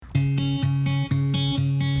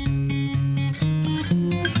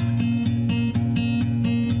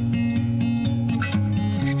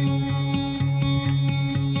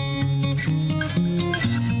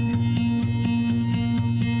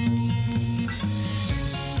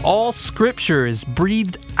All Scripture is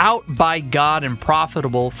breathed out by God and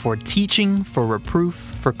profitable for teaching, for reproof,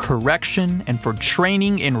 for correction, and for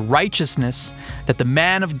training in righteousness, that the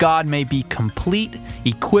man of God may be complete,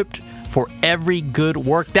 equipped for every good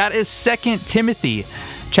work. That is 2 Timothy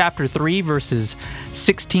chapter 3, verses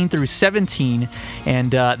 16 through 17,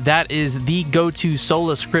 and that is the go-to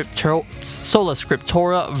sola scriptura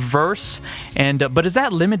verse. And but is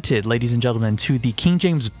that limited, ladies and gentlemen, to the King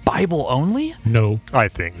James Bible only? No, I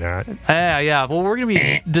think not. Yeah. Well, we're going to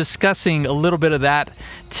be discussing a little bit of that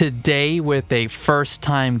today with a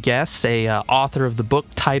first-time guest, a author of the book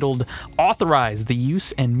titled "Authorize the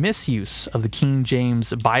Use and Misuse of the King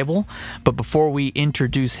James Bible." But before we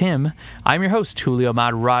introduce him, I'm your host, Julio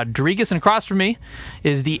Mad Rodriguez, and across from me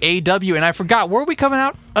is the AW. And I forgot, where are we coming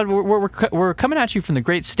out? We're coming at you from the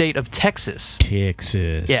great state of Texas.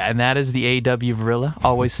 Texas. Yeah, and that is the AW Varilla,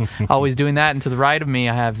 always doing that. And to the right of me,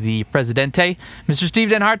 I have the Presidente, Mr. Steve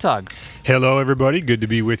Den Hartog. Hello, everybody. Good to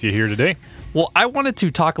be with you here today. Well, I wanted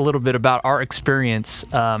to talk a little bit about our experience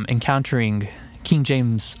encountering King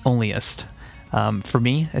James Onlyist. For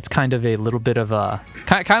me, it's kind of a little bit of a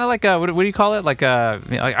kind of like a, what do you call it? Like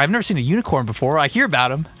I've never seen a unicorn before. I hear about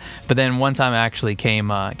them, but then one time I actually came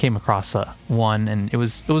across one, and it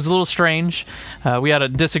was a little strange. We had a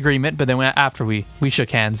disagreement, but then after we shook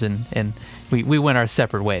hands and we went our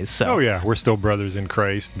separate ways. So oh yeah, we're still brothers in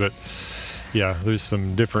Christ, but yeah, there's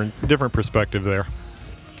some different perspective there.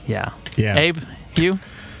 Yeah. Yeah. Abe, you?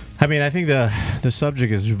 I mean, I think the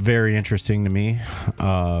subject is very interesting to me.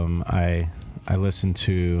 I listen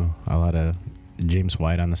to a lot of James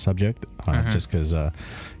White on the subject, just because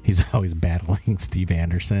he's always battling Steve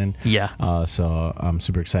Anderson. Yeah. So I'm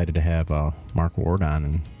super excited to have Mark Ward on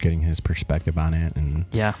and getting his perspective on it, and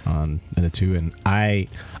and the two. And I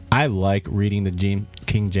like reading the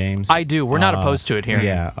King James. I do. We're not opposed to it here.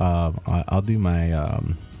 Yeah. I'll do my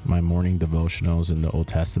my morning devotionals in the Old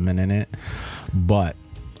Testament in it, but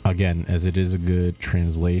again, as it is a good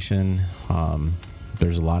translation,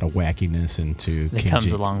 there's a lot of wackiness into that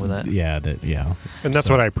comes along with it. Yeah, and that's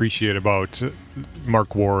what I appreciate about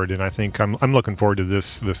Mark Ward, and I think I'm looking forward to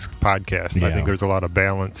this podcast. Yeah. I think there's a lot of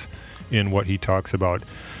balance in what he talks about.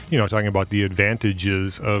 You know, talking about the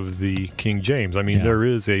advantages of the King James. I mean, there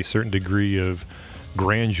is a certain degree of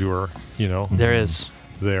grandeur. You know, there is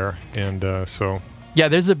there, and so. Yeah,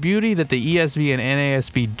 there's a beauty that the ESV and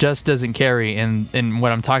NASB just doesn't carry, and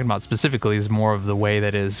what I'm talking about specifically is more of the way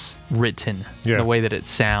that is written, the way that it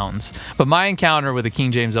sounds. But my encounter with the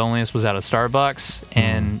King James Onlyist was at a Starbucks,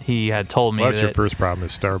 and he had told me that's your first problem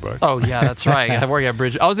is Starbucks. Oh yeah, that's right. I work at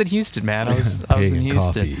Bridge. I was in Houston, man. I was in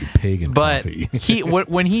Houston. Pagan coffee. But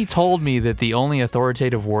when he told me that the only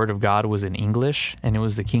authoritative word of God was in English, and it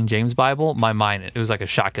was the King James Bible, my mind, it was like a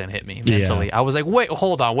shotgun hit me mentally. Yeah. I was like,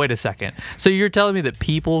 wait a second. So you're telling me that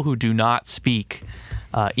people who do not speak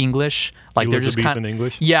English, like they're just kind of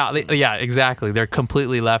English. Yeah, exactly. They're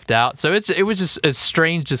completely left out. So it was just a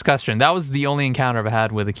strange discussion. That was the only encounter I've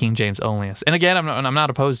had with the King James Onlyist. And again, I'm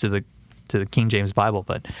not opposed to the King James Bible,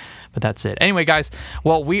 but that's it. Anyway, guys,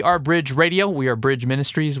 well, we are Bridge Radio. We are Bridge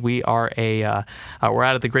Ministries. We are we're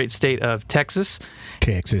out of the great state of Texas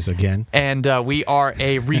again, and we are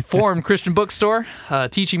a Reformed Christian bookstore,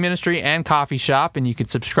 teaching ministry, and coffee shop. And you can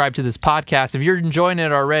subscribe to this podcast if you're enjoying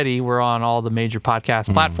it already. We're on all the major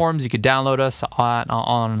podcast platforms. You could download us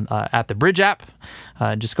on at the Bridge app.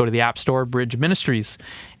 Just go to the App Store, Bridge Ministries,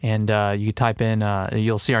 and you type in.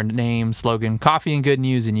 You'll see our name, slogan, Coffee and Good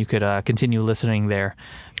News, and you could continue listening there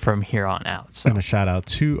from here on out. So. And a shout out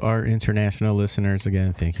to our international listeners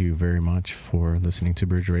again. Thank you very much for listening to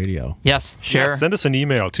Bridge Radio. Yes, share. Yeah, send us an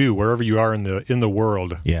email too, wherever you are in the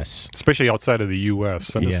world. Yes, especially outside of the U.S.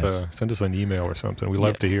 Send us an email or something. We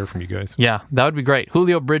love to hear from you guys. Yeah, that would be great.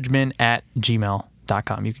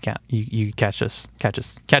 JulioBridgman@gmail.com. You can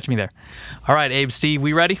catch me there. All right, Abe, Steve,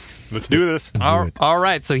 we ready? Let's do this. All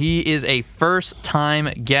right, so he is a first-time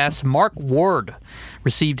guest. Mark Ward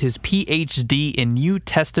received his PhD in New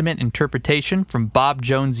Testament interpretation from Bob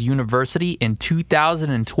Jones University in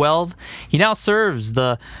 2012. He now serves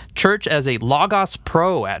the church as a Logos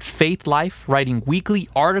Pro at Faith Life, writing weekly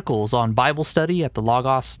articles on Bible study at the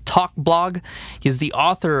Logos Talk blog. He is the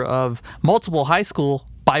author of multiple high school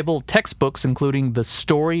Bible textbooks, including The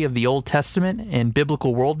Story of the Old Testament and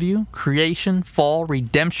Biblical Worldview, Creation, Fall,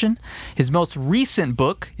 Redemption. His most recent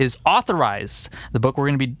book is Authorized, the book we're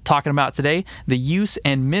going to be talking about today, The Use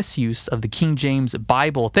and Misuse of the King James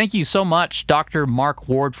Bible. Thank you so much, Dr. Mark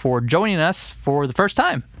Ward, for joining us for the first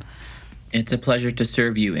time. It's a pleasure to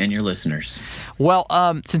serve you and your listeners. Well,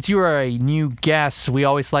 since you are a new guest, we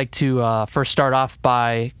always like to first start off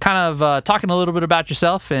by kind of talking a little bit about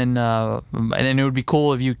yourself, and it would be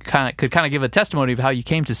cool if you could give a testimony of how you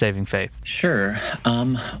came to saving faith. Sure.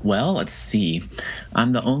 Well, let's see.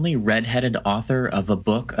 I'm the only redheaded author of a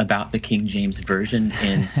book about the King James Version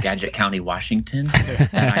in Skagit County, Washington,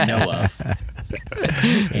 that I know of.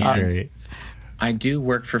 That's great. I do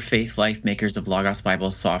work for Faith Life, makers of Logos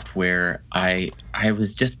Bible software. I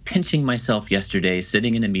was just pinching myself yesterday,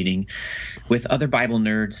 sitting in a meeting with other Bible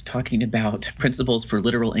nerds talking about principles for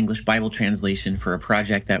literal English Bible translation for a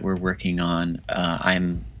project that we're working on.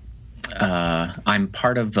 I'm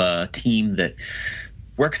part of a team that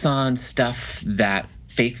works on stuff that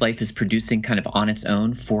Faith Life is producing kind of on its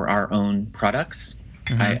own for our own products.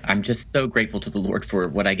 I'm just so grateful to the Lord for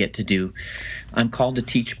what I get to do. I'm called to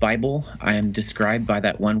teach Bible. I am described by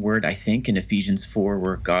that one word, I think, in Ephesians 4,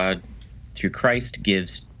 where God, through Christ,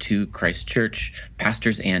 gives to Christ Church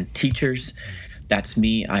pastors and teachers. That's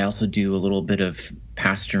me. I also do a little bit of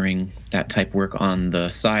pastoring, that type work on the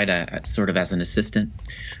side, sort of as an assistant.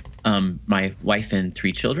 My wife and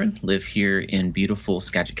 3 children live here in beautiful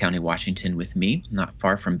Skagit County, Washington with me, not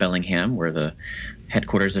far from Bellingham, where the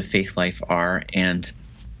headquarters of Faith Life are. And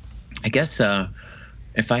I guess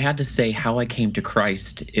if I had to say how I came to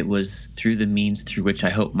Christ, it was through the means through which I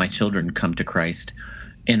hope my children come to Christ.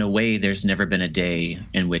 In a way, there's never been a day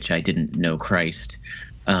in which I didn't know Christ.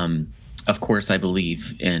 Of course, I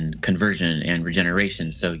believe in conversion and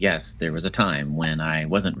regeneration. So yes, there was a time when I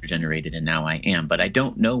wasn't regenerated, and now I am. But I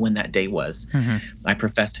don't know when that day was. I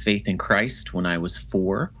professed faith in Christ when I was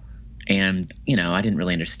 4. And, I didn't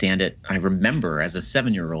really understand it. I remember as a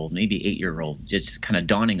 7-year-old, maybe 8-year-old, just kind of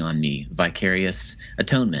dawning on me, vicarious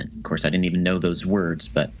atonement. Of course, I didn't even know those words,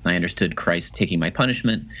 but I understood Christ taking my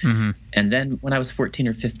punishment. And then when I was 14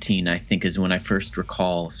 or 15, I think is when I first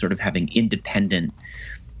recall sort of having independent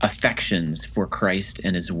affections for Christ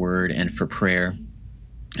and his word and for prayer.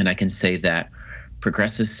 And I can say that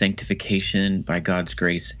progressive sanctification by God's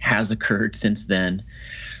grace has occurred since then.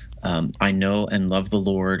 I know and love the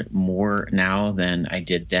Lord more now than I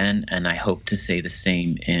did then, and I hope to say the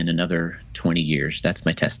same in another 20 years. That's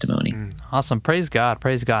my testimony. Awesome. Praise God.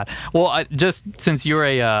 Praise God. Well, just since you're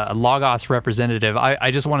a Logos representative,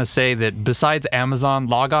 I just want to say that besides Amazon,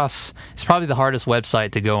 Logos is probably the hardest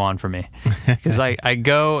website to go on for me, because I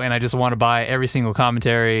go and I just want to buy every single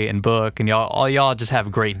commentary and book, and y'all just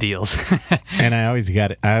have great deals. And I always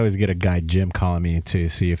get a guy, Jim, calling me to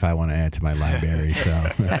see if I want to add to my library. So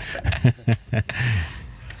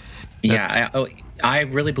yeah, I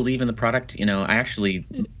really believe in the product. I actually,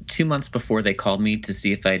 2 months before they called me to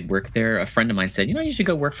see if I'd work there, a friend of mine said, you should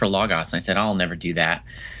go work for Logos. And I said, I'll never do that.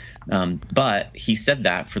 But he said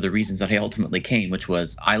that for the reasons that I ultimately came, which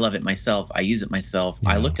was I love it myself. I use it myself. Yeah.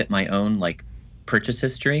 I looked at my own purchase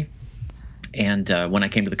history. And when I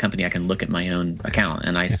came to the company, I can look at my own account,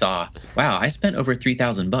 and I saw, wow, I spent over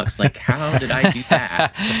 $3,000. How did I do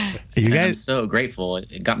that? I'm so grateful.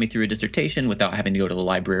 It got me through a dissertation without having to go to the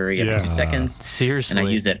library every 2 seconds. Seriously. And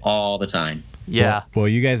I use it all the time. Yeah. Well,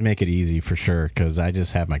 you guys make it easy for sure, because I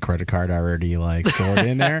just have my credit card already stored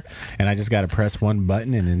in there, and I just got to press one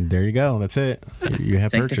button, and then there you go. That's it. You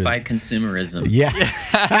have sanctified consumerism. Yeah.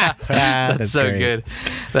 That's so great. Good.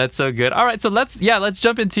 That's so good. All right, so let's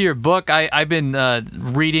jump into your book. I've been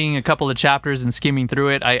reading a couple of chapters and skimming through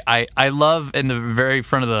it. I love in the very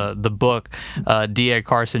front of the book, D.A.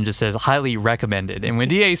 Carson just says highly recommended, and when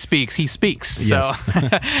D.A. speaks, he speaks. Yes.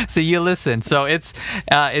 So so you listen. So it's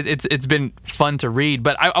been fun to read,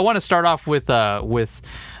 but I want to start off with a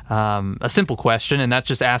simple question, and that's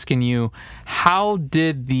just asking you, how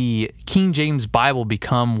did the King James Bible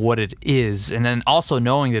become what it is? And then also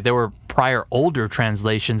knowing that there were prior older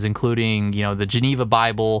translations, including the Geneva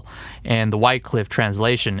Bible and the Wycliffe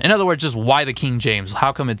translation. In other words, just why the King James?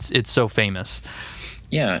 How come it's so famous?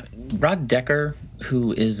 Yeah, Rod Decker,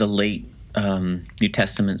 who is a late New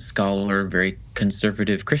Testament scholar, very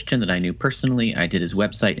conservative Christian that I knew personally. I did his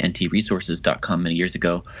website, ntresources.com, many years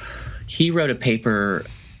ago. He wrote a paper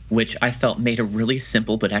which I felt made a really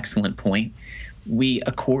simple but excellent point. We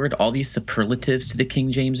accord all these superlatives to the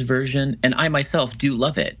King James Version, and I myself do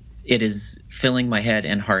love it. It is filling my head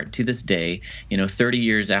and heart to this day. 30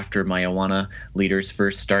 years after my Awana leaders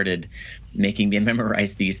first started making me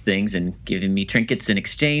memorize these things and giving me trinkets in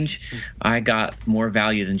exchange, I got more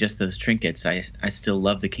value than just those trinkets. I still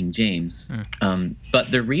love the King James.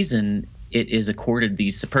 But the reason it is accorded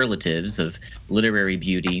these superlatives of literary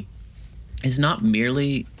beauty is not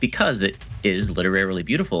merely because it is literarily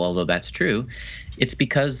beautiful, although that's true. It's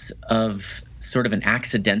because of sort of an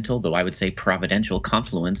accidental, though I would say providential,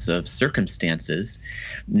 confluence of circumstances,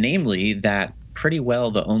 namely that pretty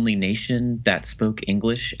well the only nation that spoke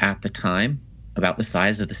English at the time, about the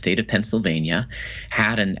size of the state of Pennsylvania,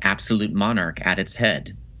 had an absolute monarch at its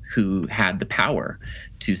head who had the power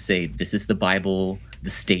to say, this is the Bible the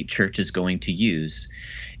state church is going to use.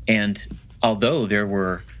 And although there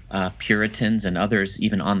were Puritans and others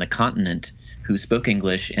even on the continent who spoke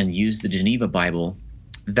English and used the Geneva Bible,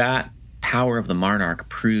 that power of the monarch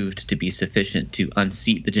proved to be sufficient to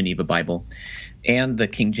unseat the Geneva Bible and the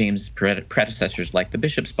King James predecessors, like the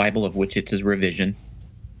Bishop's Bible, of which it's a revision,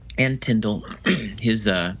 and Tyndale,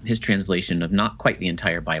 his translation of not quite the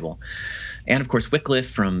entire Bible, and of course Wycliffe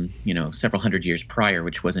from several hundred years prior,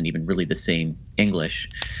 which wasn't even really the same English,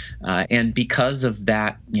 and because of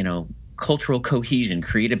that cultural cohesion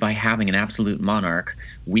created by having an absolute monarch,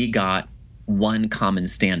 we got one common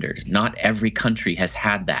standard. Not every country has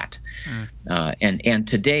had that, and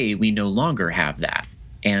today we no longer have that.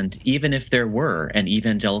 And even if there were an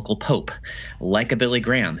evangelical pope like a Billy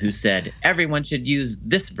Graham who said everyone should use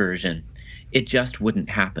this version, it just wouldn't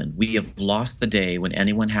happen. We have lost the day when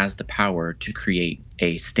anyone has the power to create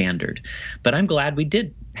a standard. But I'm glad we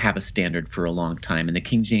did have a standard for a long time, and the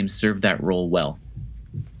King James served that role well.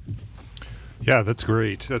 Yeah, that's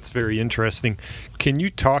great. That's very interesting. Can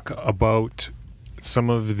you talk about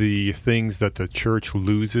some of the things that the church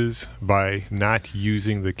loses by not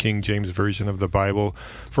using the King James Version of the Bible?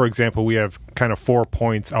 For example, we have kind of 4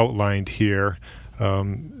 points outlined here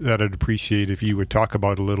that I'd appreciate if you would talk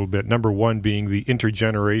about a little bit. Number one being the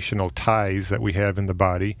intergenerational ties that we have in the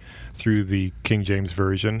body through the King James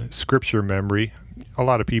Version. Scripture memory. A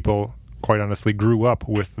lot of people, quite honestly, grew up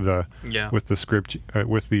with the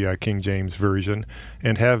King James Version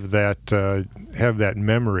and have that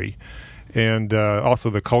memory, and also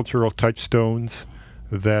the cultural touchstones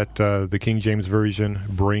that the King James Version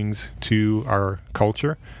brings to our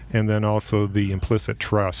culture, and then also the implicit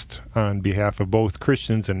trust on behalf of both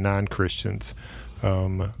Christians and non-Christians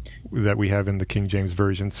that we have in the King James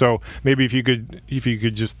Version. So maybe if you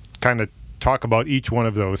could just kind of talk about each one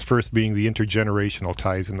of those, first being the intergenerational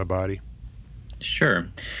ties in the body. Sure.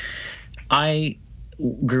 I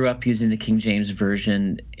grew up using the King James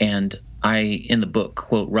Version, and I, in the book,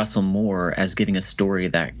 quote Russell Moore as giving a story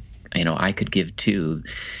that I could give too.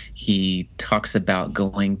 He talks about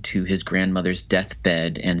going to his grandmother's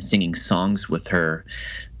deathbed and singing songs with her,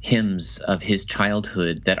 hymns of his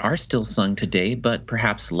childhood that are still sung today, but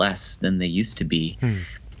perhaps less than they used to be.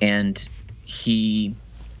 And he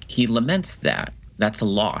laments that. That's a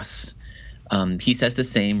loss. He says the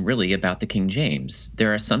same really about the King James.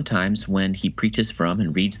 There are some times when he preaches from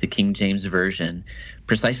and reads the King James Version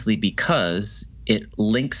precisely because it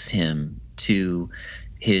links him to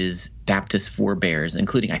his Baptist forebears,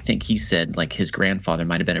 including, I think he said, like his grandfather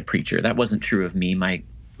might have been a preacher. That wasn't true of me. My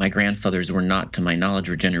grandfathers were not, to my knowledge,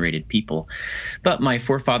 regenerated people. But my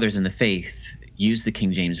forefathers in the faith used the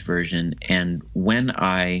King James Version, and when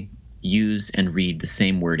I use and read the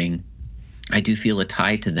same wording, I do feel a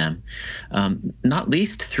tie to them, not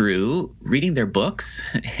least through reading their books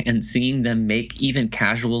and seeing them make even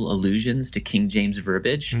casual allusions to King James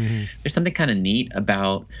verbiage. Mm-hmm. There's something kind of neat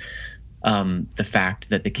about the fact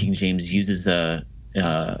that the King James uses a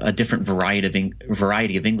different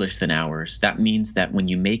variety of English than ours. That means that when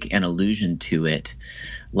you make an allusion to it,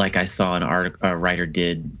 like I saw a writer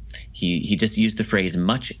did, he just used the phrase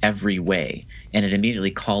 "much every way," and it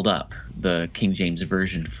immediately called up the King James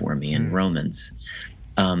Version for me in Romans.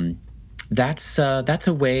 That's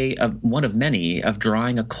a way of one of many of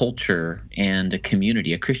drawing a culture and a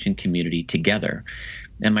community, a Christian community, together.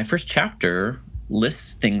 And my first chapter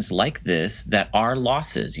lists things like this that are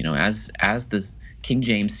losses. As the King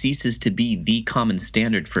James ceases to be the common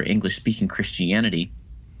standard for English-speaking Christianity,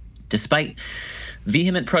 despite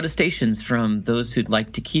vehement protestations from those who'd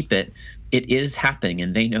like to keep it, it is happening,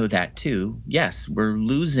 and they know that too. Yes, we're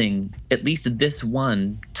losing at least this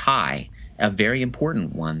one tie, a very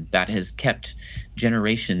important one that has kept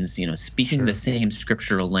generations, speaking the same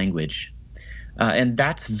scriptural language. And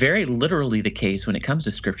that's very literally the case when it comes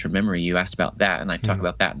to scripture memory. You asked about that, and I talk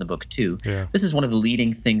about that in the book too. Yeah. This is one of the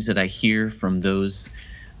leading things that I hear from those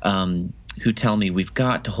who tell me we've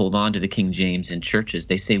got to hold on to the King James in churches.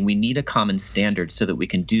 They say we need a common standard so that we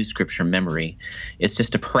can do scripture memory. It's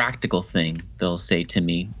just a practical thing, they'll say to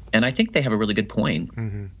me. And I think they have a really good point.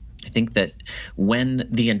 Mm-hmm. I think that when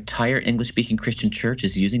the entire English-speaking Christian church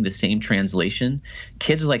is using the same translation,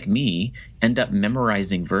 kids like me end up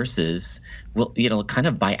memorizing verses, well, kind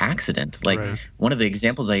of by accident. Like Right. one of the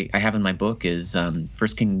examples I have in my book is 1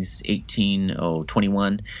 Kings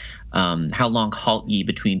 18:21. How long halt ye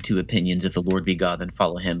between two opinions? If the Lord be God, then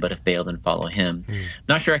follow him. But if Baal, then follow him.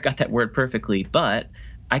 Not sure I got that word perfectly, but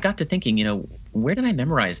I got to thinking, where did I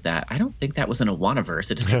memorize that? I don't think that was an Awana verse.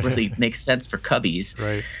 It doesn't really make sense for Cubbies.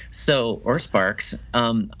 Right. So, or Sparks.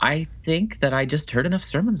 I think that I just heard enough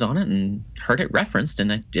sermons on it and heard it referenced,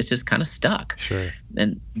 and it's just kind of stuck. Sure.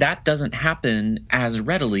 And that doesn't happen as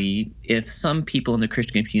readily if some people in the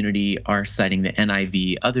Christian community are citing the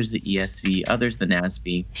NIV, others the ESV, others the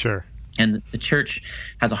NASB. Sure. And the church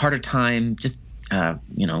has a harder time just,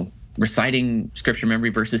 reciting scripture memory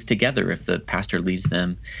verses together if the pastor leads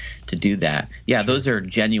them to do that. Yeah, those are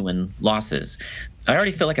genuine losses. I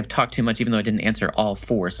already feel like I've talked too much, even though I didn't answer all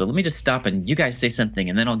four. So let me just stop and you guys say something,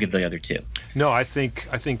 and then I'll give the other two. No, I think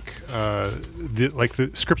like the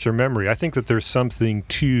scripture memory, I think that there's something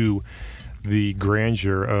to the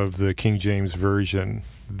grandeur of the King James Version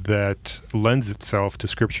that lends itself to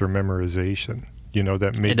scripture memorization.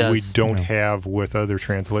 That maybe we don't have with other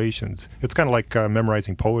translations. It's kind of like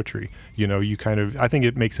memorizing poetry. I think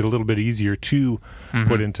it makes it a little bit easier to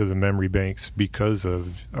put into the memory banks because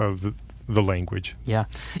of the language. Yeah.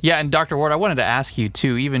 And Dr. Ward, I wanted to ask you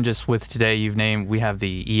too, even just with today we have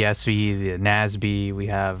the ESV, the NASB, we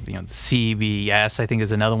have, the CBS, I think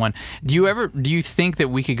is another one. Do you think that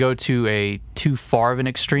we could go to a too far of an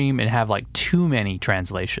extreme and have like too many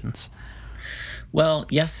translations? Well,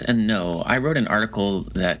 yes and no. I wrote an article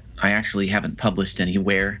that I actually haven't published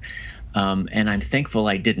anywhere, and I'm thankful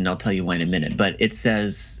I didn't. I'll tell you why in a minute. But it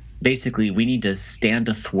says, basically, we need to stand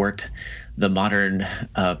athwart the modern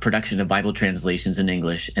production of Bible translations in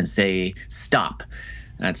English and say, stop.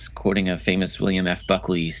 That's quoting a famous William F.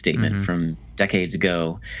 Buckley statement from decades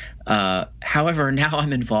ago. However, now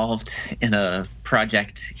I'm involved in a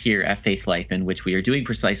project here at Faith Life in which we are doing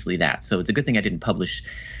precisely that. So it's a good thing I didn't publish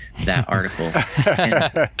that article.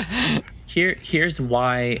 And here's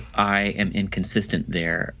why I am inconsistent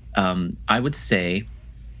there. I would say,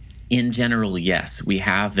 in general, yes, we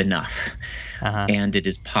have enough. And it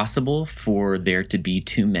is possible for there to be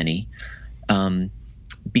too many.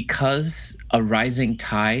 Because a rising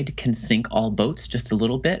tide can sink all boats just a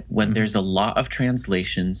little bit. When there's a lot of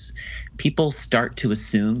translations, people start to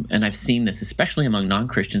assume, and I've seen this especially among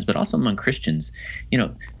non-Christians, but also among Christians,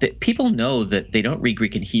 that people know that they don't read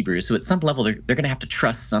Greek and Hebrew. So at some level, they're going to have to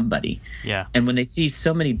trust somebody. Yeah. And when they see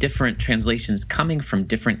so many different translations coming from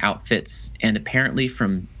different outfits and apparently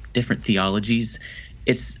from different theologies,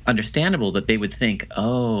 it's understandable that they would think,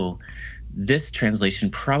 oh, this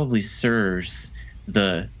translation probably serves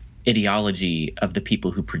the ideology of the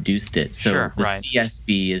people who produced it. So the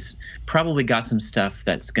CSB is probably got some stuff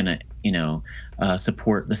that's going to,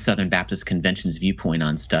 support the Southern Baptist Convention's viewpoint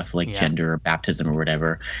on stuff like gender or baptism or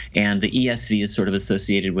whatever. And the ESV is sort of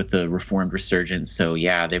associated with the Reformed resurgence. So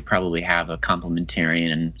yeah, they probably have a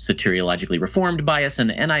complementarian and soteriologically reformed bias.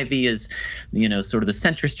 And the NIV is, sort of the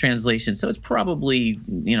centrist translation. So it's probably,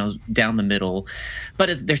 down the middle. But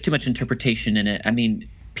there's too much interpretation in it. I mean,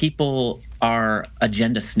 people are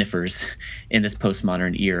agenda sniffers in this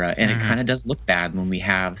postmodern era, and it kind of does look bad when we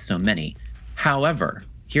have so many. However,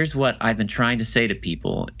 here's what I've been trying to say to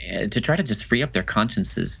people to try to just free up their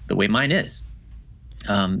consciences the way mine is.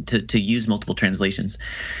 To use multiple translations.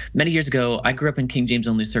 Many years ago, I grew up in King James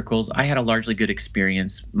only circles. I had a largely good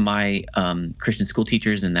experience. My Christian school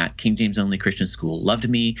teachers in that King James only Christian school loved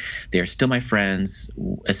me. They are still my friends,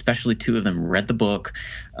 especially two of them read the book.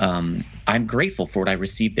 I'm grateful for what I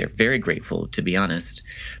received there, very grateful, to be honest.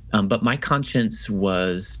 But my conscience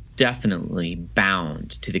was definitely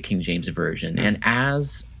bound to the King James Version. And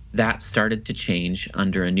as that started to change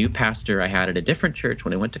under a new pastor I had at a different church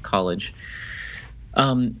when I went to college,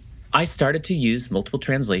 I started to use multiple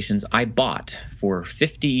translations. I bought for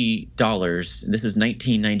 $50, this is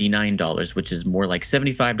 $19.99, which is more like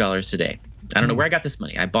 $75 today. I don't know where I got this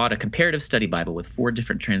money. I bought a comparative study Bible with 4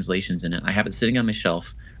 different translations in it. I have it sitting on my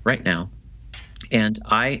shelf right now. And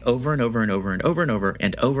I over and over and over and over and over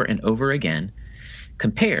and over and over again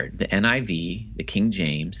compared the NIV, the King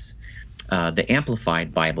James, the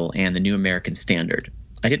Amplified Bible, and the New American Standard.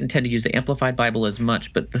 I didn't tend to use the Amplified Bible as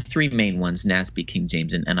much, but the 3 main ones, NASB, King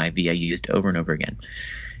James, and NIV, I used over and over again.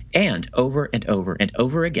 And over and over and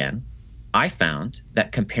over again, I found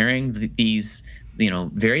that comparing these,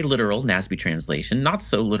 very literal NASB translation, not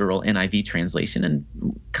so literal NIV translation, and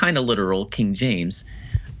kind of literal King James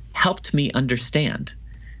helped me understand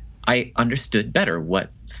I understood better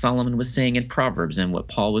what Solomon was saying in Proverbs and what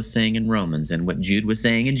Paul was saying in Romans and what Jude was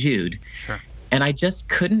saying in Jude. Sure. And I just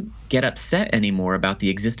couldn't get upset anymore about the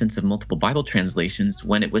existence of multiple Bible translations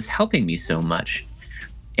when it was helping me so much.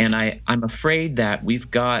 And I'm afraid that we've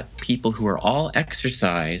got people who are all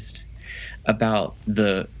exercised about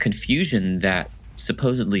the confusion that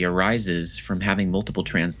supposedly arises from having multiple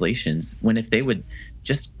translations, when if they would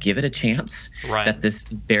just give it a chance, Right. that this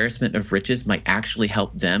embarrassment of riches might actually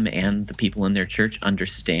help them and the people in their church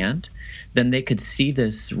understand, then they could see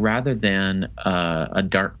this rather than a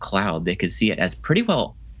dark cloud. They could see it as pretty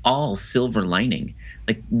well all silver lining.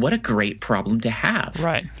 Like, what a great problem to have.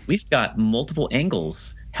 Right. We've got multiple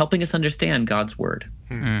angles helping us understand God's word.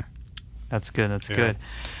 That's good. That's good.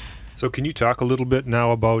 So can you talk a little bit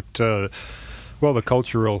now about, the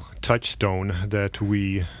cultural touchstone that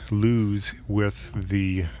we lose with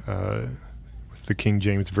the King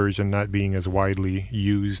James Version not being as widely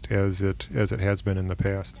used as it has been in the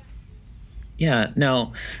past? Yeah,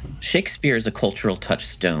 no, Shakespeare is a cultural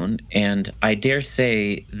touchstone, and I dare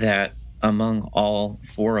say that among all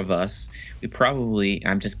four of us, we probably,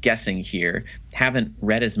 I'm just guessing here, haven't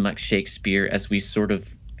read as much Shakespeare as we sort of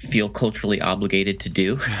feel culturally obligated to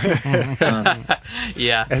do.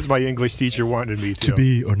 Yeah. As my English teacher wanted me to. To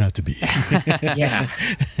be or not to be. Yeah.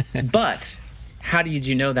 But how did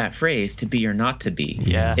you know that phrase, to be or not to be?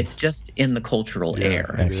 Yeah. It's just in the cultural Yeah.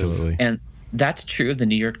 air. Absolutely. And that's true of the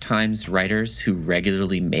New York Times writers who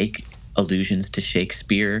regularly make allusions to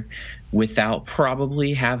Shakespeare without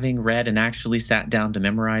probably having read and actually sat down to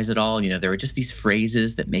memorize it all. You know, there are just these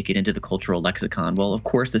phrases that make it into the cultural lexicon. Well, of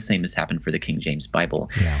course, the same has happened for the King James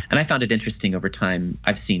Bible. Yeah. And I found it interesting over time.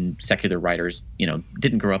 I've seen secular writers,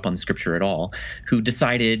 didn't grow up on scripture at all, who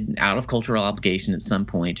decided out of cultural obligation at some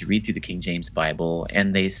point to read through the King James Bible,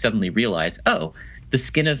 and they suddenly realize, oh, the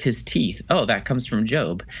skin of his teeth, oh, that comes from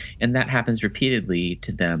Job. And that happens repeatedly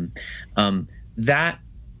to them.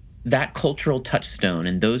 That cultural touchstone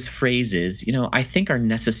and those phrases, I think are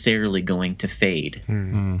necessarily going to fade.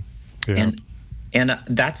 Yeah. And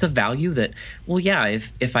that's a value that, well, yeah,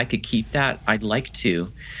 if I could keep that, I'd like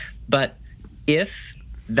to. But if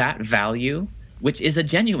that value, which is a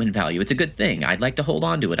genuine value, it's a good thing, I'd like to hold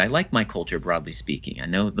on to it. I like my culture, broadly speaking. I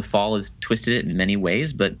know the fall has twisted it in many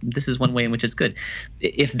ways, but this is one way in which it's good.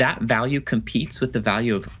 If that value competes with the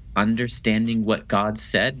value of understanding what God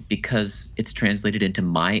said because it's translated into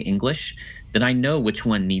my English, then I know which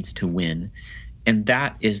one needs to win. And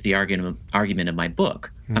that is the argument of my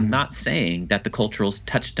book. I'm not saying that the cultural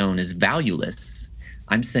touchstone is valueless.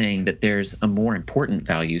 I'm saying that there's a more important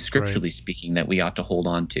value, scripturally speaking, that we ought to hold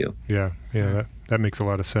on to. Yeah, that makes a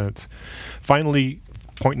lot of sense. Finally,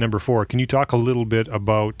 point number 4, can you talk a little bit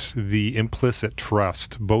about the implicit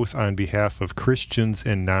trust, both on behalf of Christians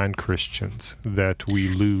and non-Christians, that we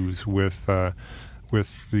lose with the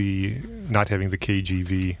not having the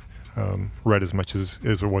KJV read as much as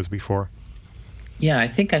it was before? Yeah, I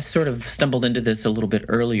think I sort of stumbled into this a little bit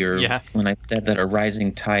earlier when I said that a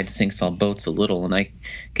rising tide sinks all boats a little. And I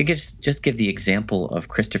could just give the example of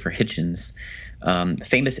Christopher Hitchens,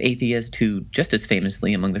 famous atheist who just as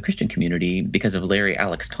famously among the Christian community, because of Larry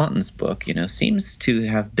Alex Taunton's book, seems to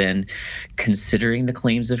have been considering the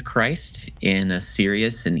claims of Christ in a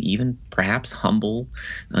serious and even perhaps humble,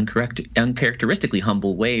 uncharacteristically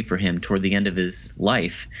humble way for him toward the end of his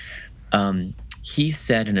life. He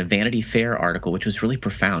said in a Vanity Fair article, which was really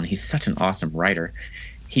profound, he's such an awesome writer,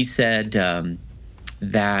 he said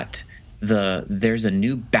that there's a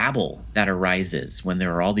new Babel that arises when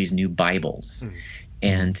there are all these new Bibles.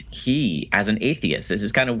 And he, as an atheist, this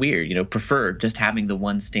is kind of weird, preferred just having the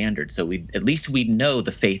one standard. So at least we know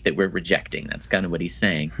the faith that we're rejecting. That's kind of what he's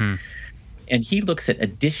saying. And he looks at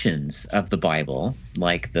editions of the Bible,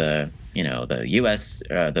 like the U.S.,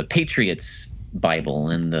 the Patriots Bible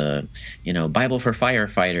and the Bible for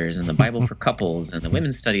firefighters and the Bible for couples and the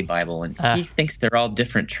Women's Study Bible, and he thinks they're all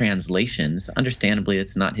different translations. Understandably,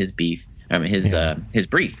 it's not his brief,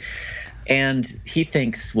 and he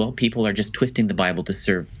thinks, well, people are just twisting the Bible to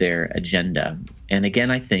serve their agenda. And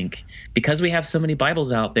again, I think because we have so many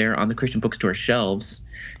Bibles out there on the Christian bookstore shelves,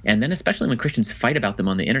 and then especially when Christians fight about them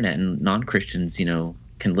on the internet and non-Christians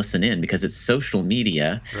can listen in because it's social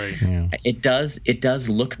media, it does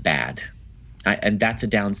look bad. And that's a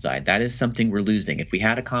downside. That is something we're losing. If we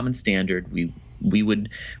had a common standard, we'd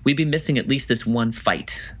be missing at least this one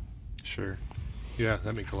fight. Sure. Yeah,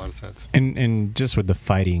 that makes a lot of sense. And just with the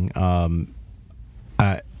fighting,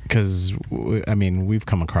 because we've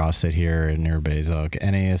come across it here, and everybody's like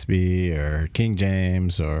NASB or King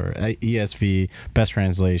James or ESV, best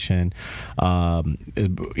translation.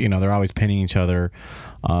 They're always pinning each other.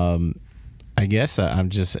 I guess I'm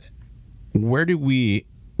just where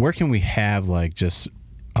can we have like just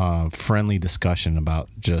friendly discussion about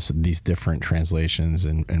just these different translations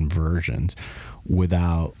and versions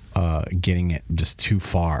without getting it just too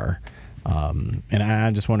far? And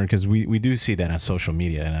I just wondered, because we do see that on social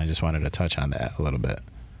media, and I just wanted to touch on that a little bit.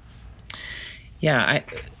 Yeah,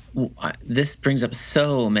 this brings up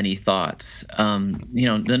so many thoughts.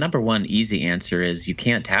 The number one easy answer is you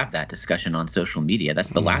can't have that discussion on social media. That's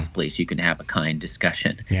the last place you can have a kind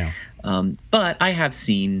discussion. Yeah. But I have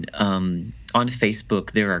seen on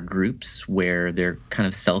Facebook there are groups where they're kind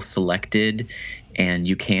of self-selected, and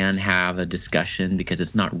you can have a discussion because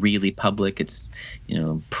it's not really public. It's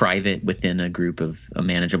private within a group of a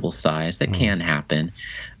manageable size. That can happen.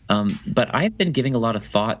 But I've been giving a lot of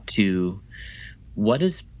thought to what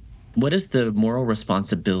is the moral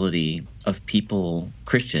responsibility of people,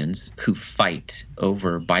 Christians, who fight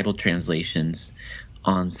over Bible translations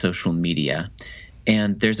on social media?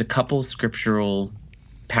 And there's a couple scriptural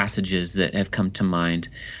passages that have come to mind.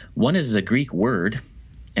 One is a Greek word,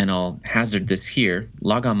 and I'll hazard this here.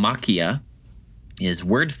 Logomachia is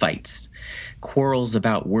word fights. Quarrels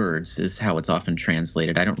about words is how it's often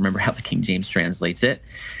translated. I don't remember how the King James translates it.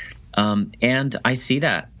 And I see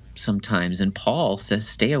that sometimes, and Paul says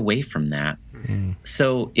stay away from that.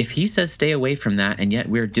 So if he says stay away from that and yet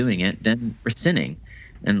we're doing it, then we're sinning.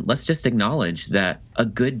 And let's just acknowledge that a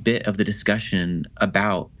good bit of the discussion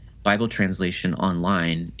about Bible translation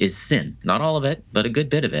online is sin. Not all of it, but a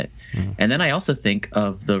good bit of it. And then I also think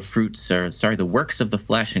of the works of the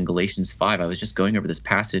flesh in Galatians 5. I was just going over this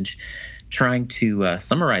passage, trying to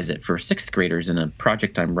summarize it for sixth graders in a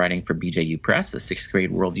project I'm writing for BJU Press, a sixth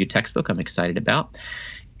grade worldview textbook I'm excited about.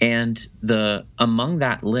 And among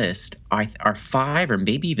that list are 5 or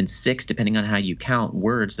maybe even 6, depending on how you count,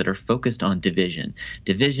 words that are focused on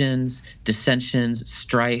divisions, dissensions,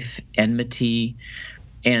 strife, enmity,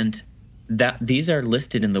 and that these are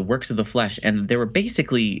listed in the works of the flesh. And there were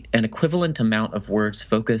basically an equivalent amount of words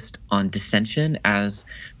focused on dissension as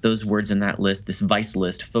those words in that list, this vice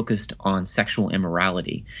list, focused on sexual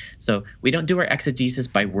immorality. So we don't do our exegesis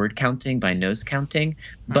by word counting, by nose counting,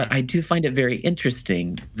 but I do find it very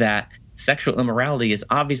interesting that sexual immorality is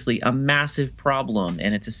obviously a massive problem,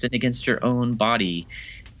 and it's a sin against your own body.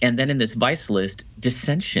 And then in this vice list,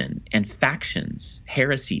 dissension and factions,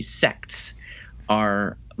 heresies, sects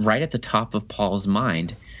are right at the top of Paul's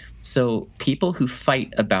mind. So people who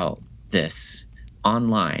fight about this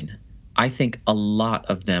online, I think a lot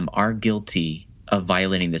of them are guilty of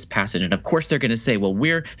violating this passage. And of course they're going to say, well,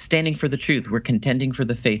 we're standing for the truth. We're contending for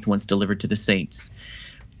the faith once delivered to the saints.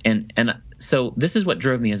 And so this is what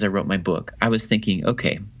drove me as I wrote my book. I was thinking,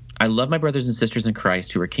 okay, I love my brothers and sisters in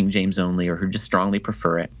Christ who are King James only or who just strongly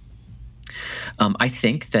prefer it. I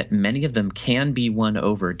think that many of them can be won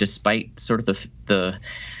over despite sort of the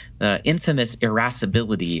infamous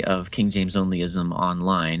irascibility of King James onlyism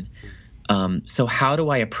online. So how do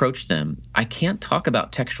I approach them? I can't talk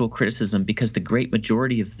about textual criticism because the great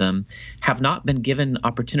majority of them have not been given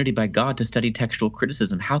opportunity by God to study textual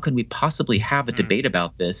criticism. How can we possibly have a debate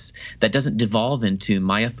about this that doesn't devolve into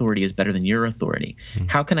my authority is better than your authority?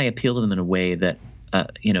 How can I appeal to them in a way that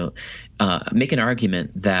make an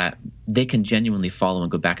argument that they can genuinely follow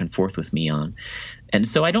and go back and forth with me on? And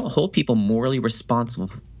so I don't hold people morally responsible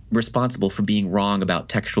for being wrong about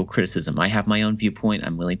textual criticism. I have my own viewpoint.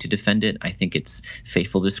 I'm willing to defend it. I think it's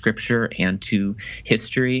faithful to Scripture and to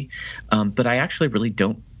history. But I actually really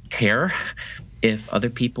don't care if other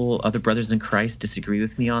brothers in Christ disagree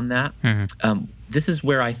with me on that. This is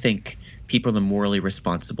where I think people are morally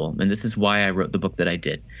responsible. And this is why I wrote the book that I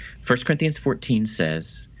did. 1 Corinthians 14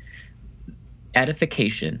 says,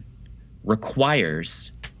 edification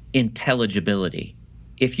requires intelligibility.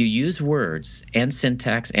 If you use words and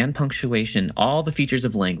syntax and punctuation, all the features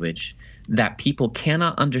of language that people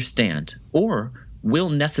cannot understand or will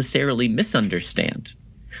necessarily misunderstand,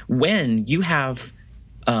 when you have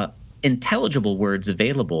intelligible words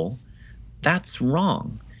available, that's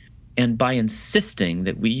wrong. And by insisting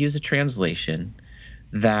that we use a translation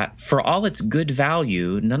that, for all its good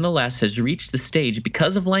value, nonetheless has reached the stage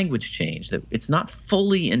because of language change, that it's not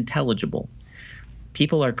fully intelligible,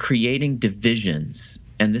 people are creating divisions.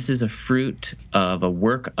 And this is a fruit of a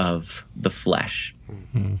work of the flesh.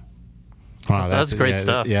 Wow, that's great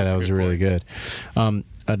stuff. Yeah, that was really good.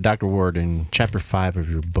 Dr. Ward, in chapter 5 of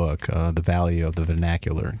your book, The Value of the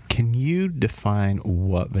Vernacular, can you define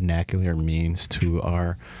what vernacular means to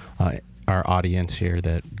our audience here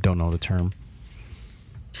that don't know the term?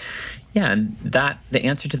 Yeah, and the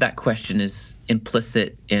answer to that question is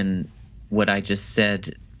implicit in what I just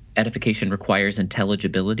said. Edification requires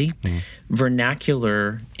intelligibility.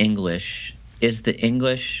 Vernacular English is the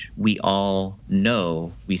English we all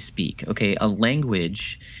know we speak. Okay, a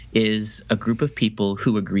language is a group of people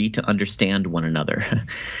who agree to understand one another.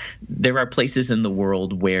 There are places in the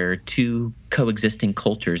world where two coexisting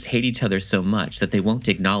cultures hate each other so much that they won't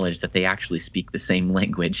acknowledge that they actually speak the same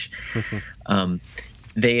language.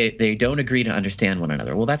 They don't agree to understand one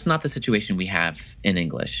another. Well, that's not the situation we have in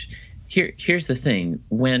English. Here's the thing: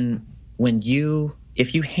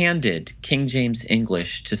 if you handed King James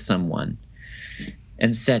English to someone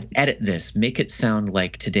and said, edit this, make it sound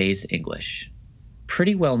like today's English,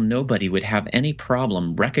 pretty well nobody would have any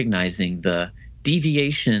problem recognizing the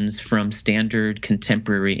deviations from standard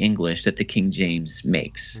contemporary English that the King James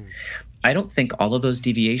makes. I don't think all of those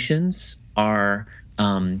deviations are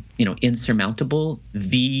insurmountable.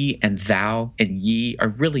 Thee and thou and ye are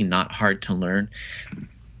really not hard to learn.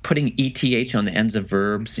 Putting ETH on the ends of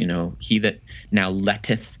verbs, he that now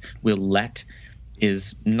letteth will let,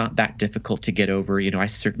 is not that difficult to get over. I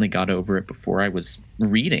certainly got over it before I was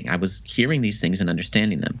reading. I was hearing these things and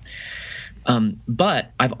understanding them.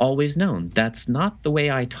 But I've always known that's not the way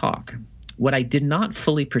I talk. What I did not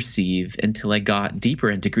fully perceive until I got deeper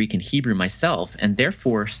into Greek and Hebrew myself, and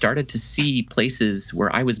therefore started to see places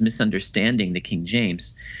where I was misunderstanding the King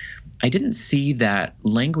James, I didn't see that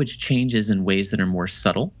language changes in ways that are more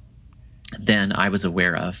subtle than I was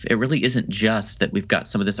aware of. It really isn't just that we've got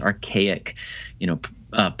some of this archaic,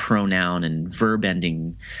 pronoun and verb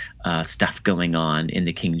ending stuff going on in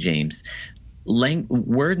the King James.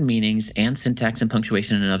 Word meanings and syntax and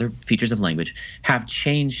punctuation and other features of language have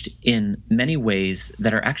changed in many ways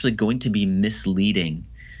that are actually going to be misleading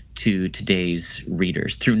to today's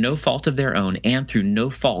readers through no fault of their own and through no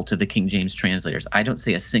fault of the King James translators. I don't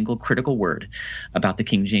say a single critical word about the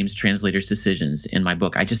King James translators' decisions in my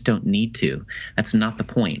book. I just don't need to. That's not the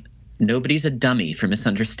point. Nobody's a dummy for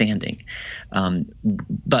misunderstanding.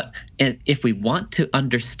 But if we want to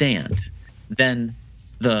understand, then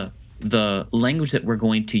the language that we're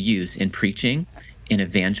going to use in preaching, in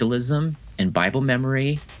evangelism, in Bible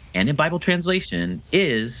memory, and in Bible translation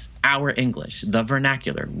is our English, the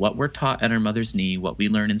vernacular, what we're taught at our mother's knee, what we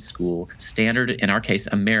learn in school, standard, in our case,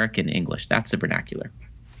 American English. That's the vernacular.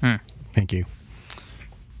 Thank you.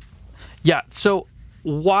 Yeah. So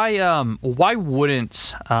why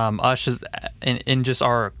wouldn't us as, in just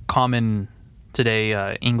our common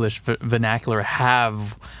today English vernacular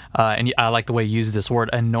have and I like the way you use this word,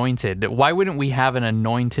 anointed? Why wouldn't we have an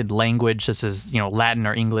anointed language such as Latin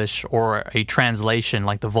or English, or a translation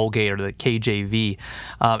like the Vulgate or the KJV?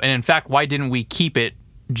 And in fact, why didn't we keep it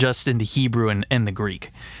just in the Hebrew and the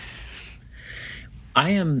Greek?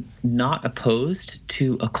 I am not opposed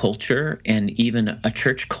to a culture, and even a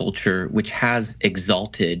church culture, which has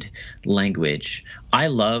exalted language. I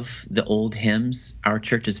love the old hymns. Our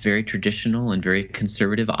church is very traditional and very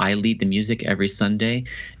conservative. I lead the music every Sunday,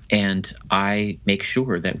 and I make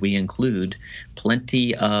sure that we include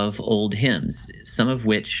plenty of old hymns, some of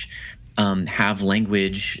which have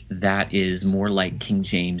language that is more like King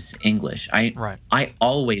James English. I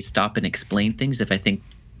always stop and explain things if I think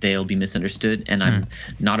they'll be misunderstood, and I'm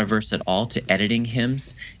not averse at all to editing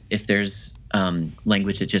hymns if there's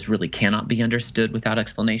language that just really cannot be understood without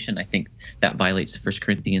explanation. I think that violates 1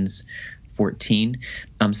 Corinthians 14.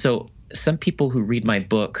 So some people who read my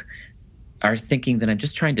book are thinking that I'm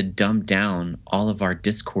just trying to dumb down all of our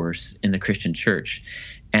discourse in the Christian church,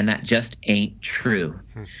 and that just ain't true.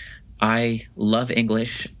 I love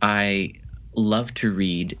English. I love to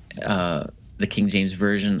read the King James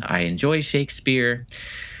Version. I enjoy Shakespeare.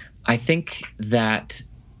 I think that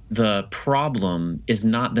the problem is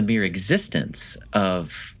not the mere existence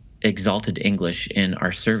of exalted English in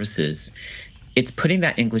our services. It's putting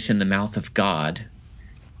that English in the mouth of God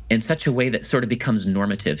in such a way that sort of becomes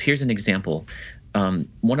normative. Here's an example.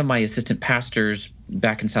 One of my assistant pastors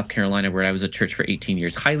back in South Carolina, where I was at church for 18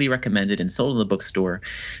 years, highly recommended and sold in the bookstore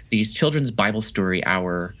these children's Bible story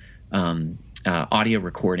hour audio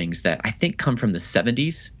recordings that I think come from the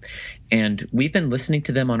 70s. And we've been listening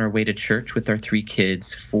to them on our way to church with our 3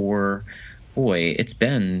 kids for, it's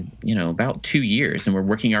been, about 2 years, and we're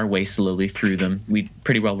working our way slowly through them. We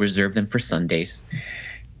pretty well reserve them for Sundays.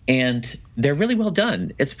 And they're really well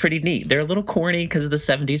done. It's pretty neat. They're a little corny because of the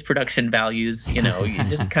 70s production values, you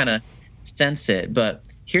just kind of sense it. But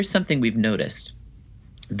here's something we've noticed.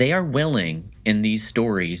 They are willing in these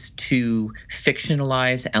stories to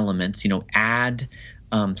fictionalize elements, add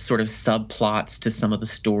sort of subplots to some of the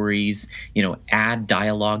stories, add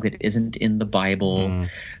dialogue that isn't in the Bible.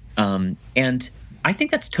 And I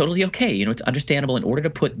think that's totally okay. It's understandable. In order to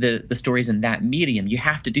put the stories in that medium, you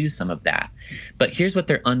have to do some of that. But here's what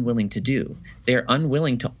they're unwilling to do. They're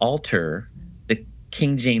unwilling to alter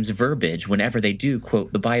King James verbiage whenever they do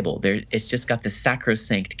quote the Bible. It's just got this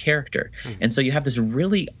sacrosanct character. And so you have this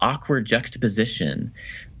really awkward juxtaposition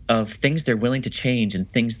of things they're willing to change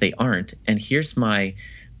and things they aren't. And here's my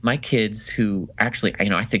kids who actually,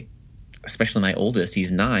 I think especially my oldest,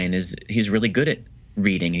 he's 9, he's really good at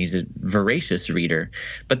reading. He's a voracious reader,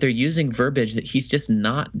 but they're using verbiage that he's just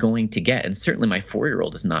not going to get. And certainly my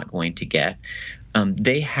 4-year-old is not going to get.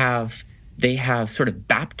 They have sort of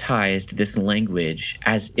baptized this language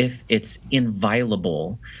as if it's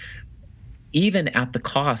inviolable, even at the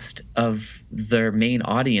cost of their main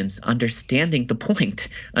audience understanding the point,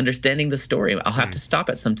 understanding the story. I'll have to stop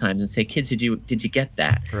it sometimes and say, kids, did you get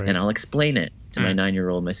that? Right. And I'll explain it to my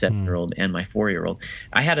 9-year-old, my 7-year-old, and my 4-year-old.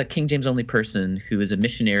 I had a King James only person who is a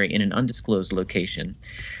missionary in an undisclosed location.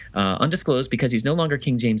 Undisclosed because he's no longer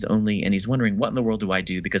King James only, and he's wondering, what in the world do I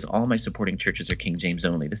do? Because all my supporting churches are King James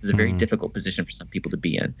only. This is a very difficult position for some people to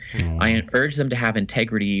be in. I urge them to have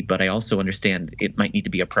integrity, but I also understand it might need to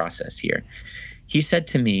be a process here. He said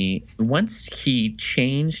to me, once he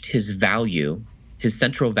changed his value, his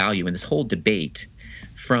central value in this whole debate,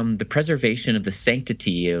 from the preservation of the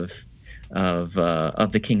sanctity of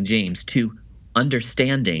the King James to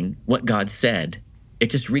understanding what God said, it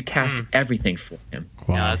just recast everything for him.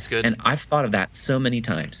 Wow. Yeah, that's good. And I've thought of that so many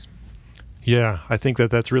times. Yeah, I think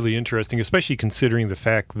that's really interesting, especially considering the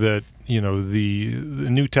fact that, the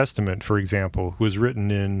New Testament, for example, was written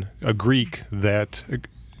in a Greek that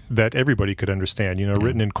everybody could understand,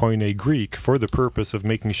 written in Koine Greek for the purpose of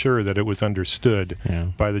making sure that it was understood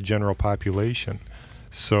by the general population.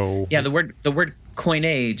 So yeah, the word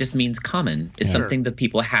koine just means common. It's something that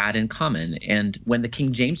people had in common. And when the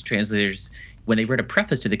King James translators, when they wrote a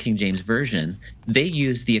preface to the King James Version, they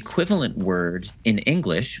used the equivalent word in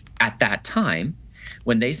English at that time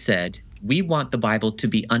when they said, we want the Bible to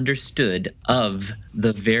be understood of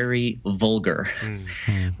the very vulgar.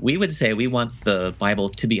 We would say we want the Bible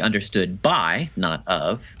to be understood by, not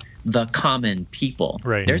of, the common people.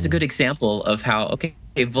 Right. There's a good example of how,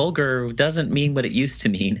 vulgar doesn't mean what it used to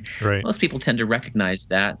mean. Right. Most people tend to recognize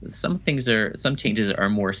that. Some changes are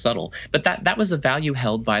more subtle. But that was a value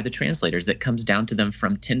held by the translators that comes down to them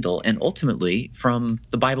from Tyndale and ultimately from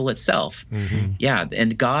the Bible itself. Yeah,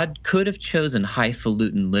 and God could have chosen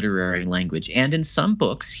highfalutin literary language. And in some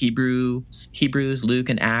books, Hebrews, Luke,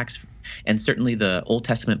 and Acts, and certainly the Old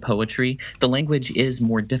Testament poetry, the language is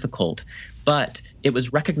more difficult, but it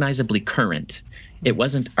was recognizably current. It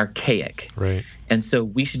wasn't archaic. Right. And so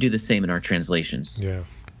we should do the same in our translations. Yeah.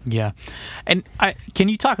 Yeah. And can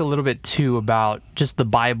you talk a little bit, too, about just the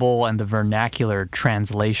Bible and the vernacular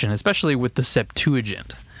translation, especially with the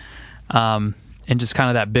Septuagint, and just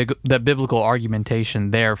kind of that biblical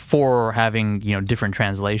argumentation there for having, different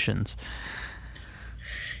translations?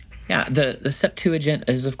 Yeah, the Septuagint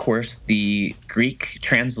is, of course, the Greek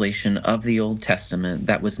translation of the Old Testament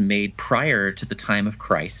that was made prior to the time of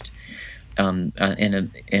Christ,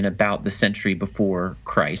 in about the century before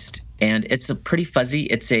Christ. And it's a pretty fuzzy.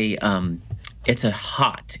 It's a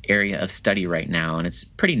hot area of study right now, and it's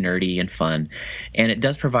pretty nerdy and fun. And it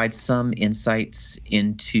does provide some insights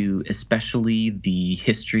into especially the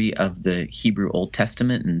history of the Hebrew Old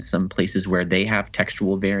Testament and some places where they have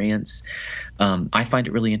textual variants. I find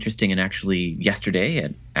it really interesting. And actually yesterday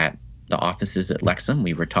at the offices at Lexham,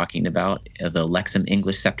 we were talking about the Lexham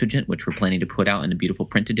English Septuagint, which we're planning to put out in a beautiful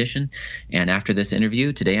print edition. And after this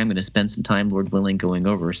interview today, I'm going to spend some time, Lord willing, going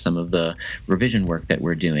over some of the revision work that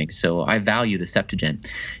we're doing. So I value the Septuagint.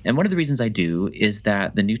 And one of the reasons I do is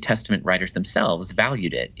that the New Testament writers themselves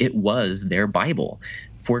valued it. It was their Bible.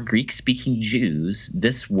 For Greek-speaking Jews,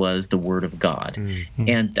 this was the Word of God.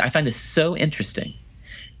 And I find this so interesting.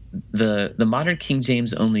 The modern King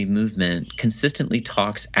James only movement consistently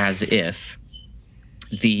talks as if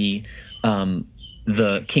the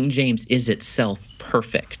King James is itself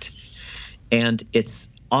perfect, and it's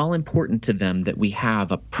all important to them that we have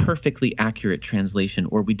a perfectly accurate translation,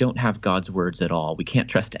 or we don't have God's words at all. We can't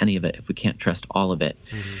trust any of it if we can't trust all of it.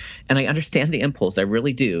 And I understand the impulse. I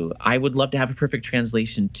really do. I would love to have a perfect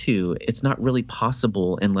translation too. It's not really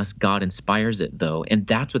possible unless God inspires it, though. And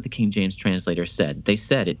that's what the King James translators said. They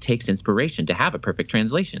said it takes inspiration to have a perfect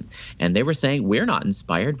translation. And they were saying, we're not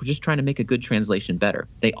inspired. We're just trying to make a good translation better.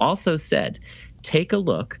 They also said, take a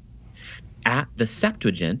look at the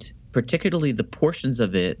Septuagint, particularly the portions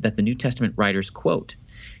of it that the New Testament writers quote.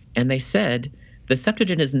 And they said the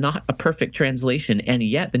Septuagint is not a perfect translation, and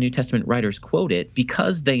yet the New Testament writers quote it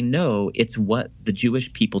because they know it's what the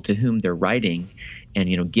Jewish people to whom they're writing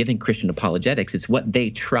and giving Christian apologetics. It's what they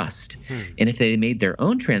trust. And if they made their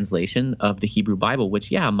own translation of the Hebrew Bible,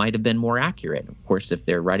 which might have been more accurate, of course, if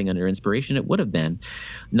they're writing under inspiration, it would have been.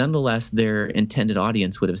 Nonetheless, their intended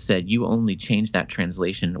audience would have said, you only changed that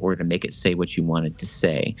translation in order to make it say what you wanted to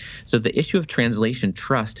say. So the issue of translation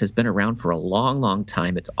trust has been around for a long, long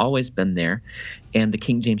time. It's always been there. And the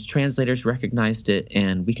King James translators recognized it,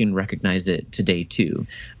 and we can recognize it today too.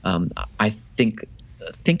 I think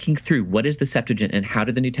thinking through what is the Septuagint and how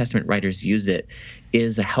did the New Testament writers use it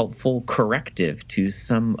is a helpful corrective to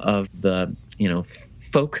some of the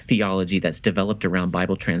folk theology that's developed around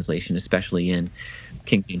Bible translation, especially in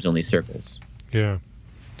King James only circles. Yeah,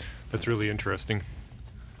 that's really interesting.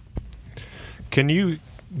 Can you,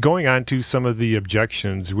 going on to some of the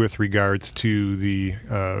objections with regards to the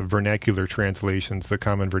vernacular translations, the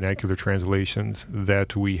common vernacular translations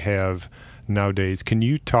that we have nowadays, can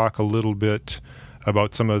you talk a little bit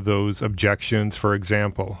about some of those objections? For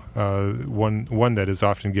example, one that is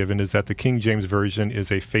often given is that the King James Version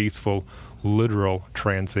is a faithful, literal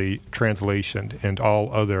translation, and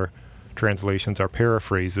all other translations are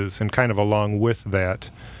paraphrases, and kind of along with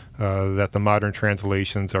that, that the modern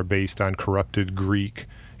translations are based on corrupted Greek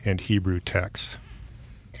and Hebrew texts.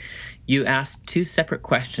 You asked two separate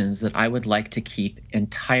questions that I would like to keep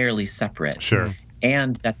entirely separate. Sure.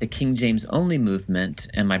 And that the King James only movement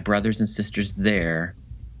and my brothers and sisters there,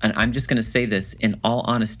 and I'm just going to say this in all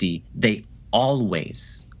honesty, they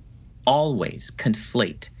always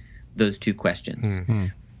conflate those two questions. Mm-hmm.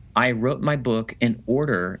 I wrote my book in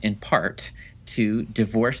order, in part, to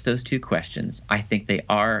divorce those two questions. I think they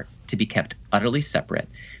are to be kept utterly separate.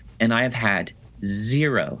 And I have had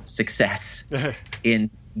zero success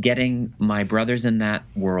in getting my brothers in that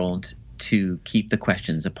world to keep the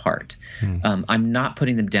questions apart. I'm not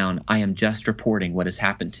putting them down. I am just reporting what has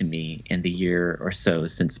happened to me in the year or so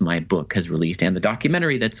since my book has released, and the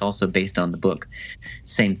documentary that's also based on the book.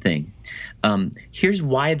 Same thing. Here's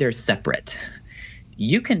why they're separate.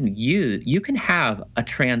 You can have a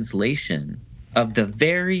translation of the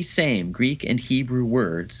very same Greek and Hebrew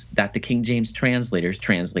words that the King James translators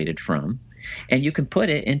translated from, and you can put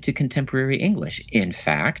it into contemporary English. In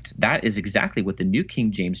fact, that is exactly what the New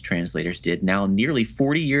King James translators did now nearly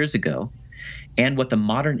 40 years ago, and what the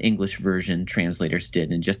modern English version translators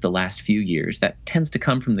did in just the last few years. That tends to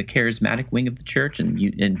come from the charismatic wing of the church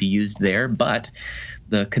and be used there, but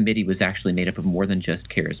the committee was actually made up of more than just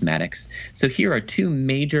charismatics. So here are two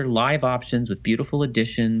major live options with beautiful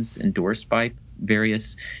additions endorsed by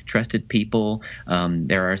various trusted people.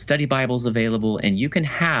 There are study Bibles available, and you can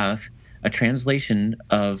have a translation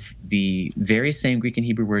of the very same Greek and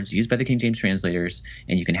Hebrew words used by the King James translators,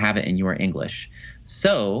 and you can have it in your English.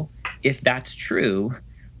 So if that's true,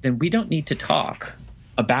 then we don't need to talk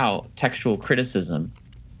about textual criticism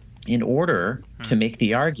in order to make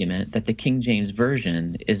the argument that the King James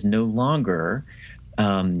Version is no longer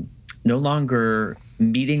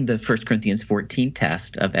meeting the 1 Corinthians 14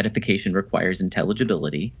 test of edification requires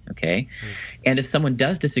intelligibility, okay? And if someone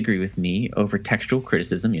does disagree with me over textual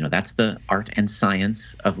criticism, that's the art and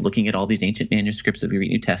science of looking at all these ancient manuscripts of the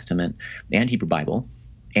New Testament and Hebrew Bible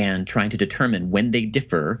and trying to determine when they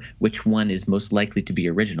differ, which one is most likely to be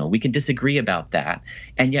original. We can disagree about that,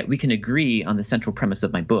 and yet we can agree on the central premise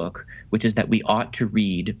of my book, which is that we ought to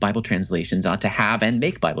read Bible translations, ought to have and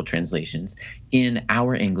make Bible translations in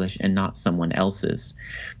our English and not someone else's.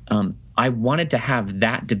 I wanted to have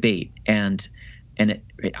that debate, and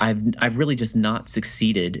I've really just not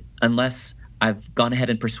succeeded unless I've gone ahead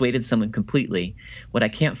and persuaded someone completely. What I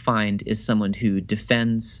can't find is someone who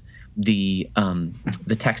defends the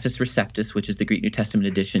Textus Receptus, which is the Greek New Testament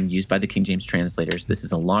edition used by the King James translators. This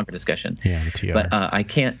is a longer discussion. Yeah, the TR. But I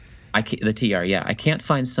can't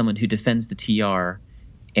find someone who defends the TR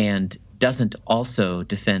and doesn't also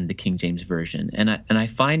defend the King James Version. And I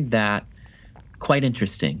find that quite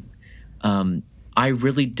interesting. I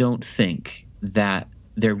really don't think that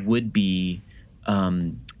there would be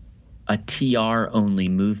a TR only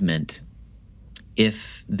movement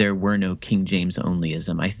if there were no King James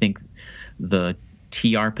onlyism. I think the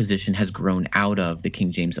TR position has grown out of the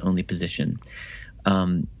King James only position.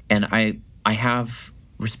 And I have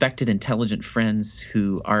respected, intelligent friends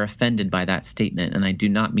who are offended by that statement, and I do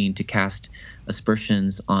not mean to cast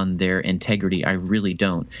aspersions on their integrity. I really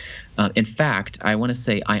don't. In fact, I want to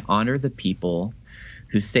say I honor the people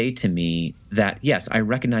who say to me that, yes, I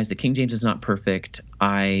recognize that King James is not perfect.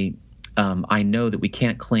 I I know that we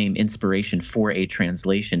can't claim inspiration for a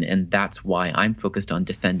translation, and that's why I'm focused on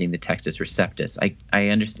defending the Textus Receptus. I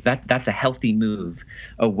understand that that's a healthy move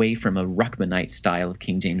away from a Ruckmanite style of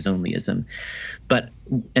King James onlyism. But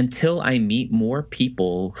until I meet more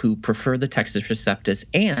people who prefer the Textus Receptus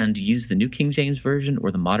and use the New King James Version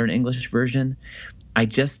or the Modern English Version, I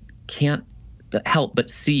just can't help but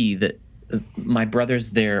see that my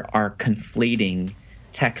brothers there are conflating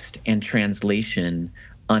text and translation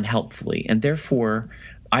unhelpfully. And therefore,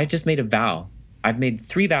 I just made a vow. I've made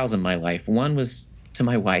 3 vows in my life. One was to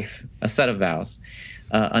my wife, a set of vows.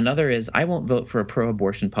 Another is I won't vote for a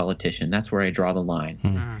pro-abortion politician. That's where I draw the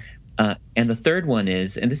line. And the third one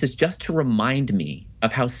is, and this is just to remind me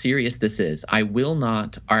of how serious this is, I will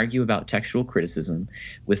not argue about textual criticism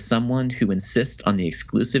with someone who insists on the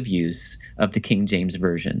exclusive use of the King James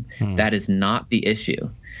Version. That is not the issue.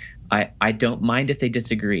 I don't mind if they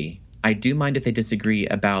disagree. I do mind if they disagree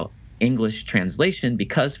about English translation,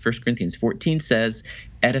 because 1 Corinthians 14 says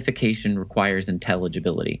edification requires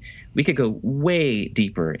intelligibility. We could go way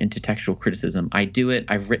deeper into textual criticism. I do it.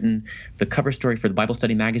 I've written the cover story for the Bible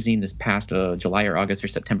Study magazine this past July or August or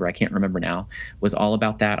September, I can't remember now, was all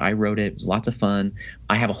about that. I wrote it. It was lots of fun.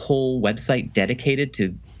 I have a whole website dedicated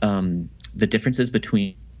to the differences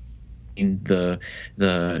between the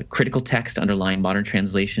critical text underlying modern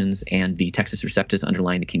translations and the Textus Receptus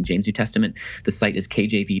underlying the King James New Testament. The site is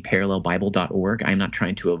kjvparallelbible.org. I'm not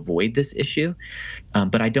trying to avoid this issue,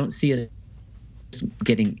 but I don't see it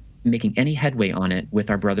making any headway on it with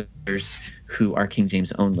our brothers who are King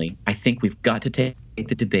James only. I think we've got to take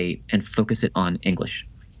the debate and focus it on English.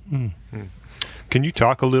 Can you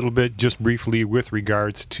talk a little bit, just briefly, with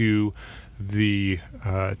regards to the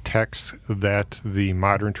texts that the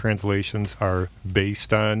modern translations are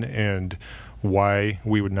based on, and why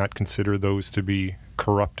we would not consider those to be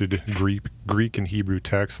corrupted Greek and Hebrew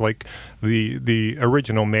texts, like the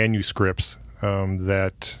original manuscripts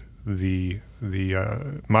that the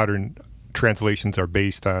modern translations are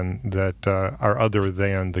based on, that are other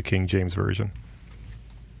than the King James Version?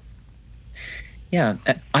 Yeah,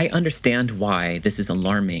 I understand why this is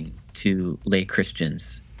alarming to lay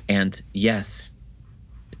Christians. And yes,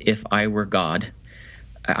 if I were God,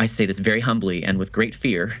 I say this very humbly and with great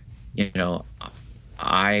fear, would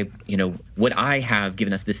I have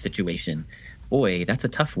given us this situation? Boy, that's a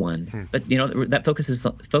tough one. But that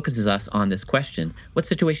focuses us on this question: what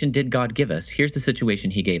situation did God give us? Here's the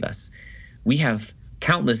situation He gave us. We have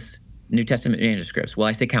countless New Testament manuscripts. Well,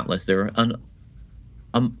 I say countless. There are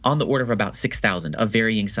on the order of about 6,000 of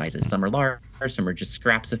varying sizes. Some are large, some are just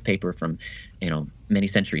scraps of paper from, many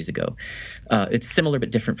centuries ago. It's similar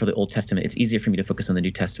but different for the Old Testament. It's easier for me to focus on the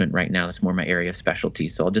New Testament right now. That's more my area of specialty,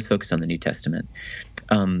 so I'll just focus on the New Testament.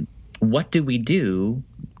 What do we do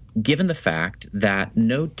given the fact that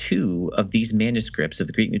no two of these manuscripts of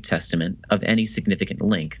the Greek New Testament of any significant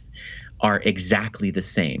length are exactly the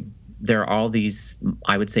same? There are all these,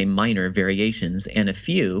 I would say, minor variations and a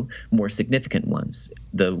few more significant ones.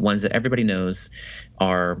 The ones that everybody knows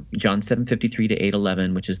are John 7:53 to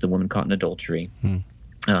 8:11, which is the woman caught in adultery.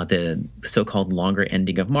 The so-called longer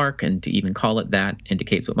ending of Mark, and to even call it that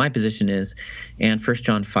indicates what my position is, and 1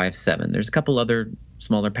 John 5:7. There's a couple other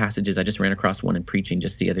smaller passages. I just ran across one in preaching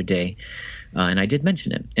just the other day, and I did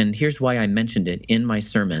mention it. And here's why I mentioned it in my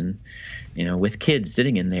sermon. With kids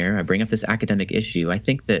sitting in there, I bring up this academic issue. I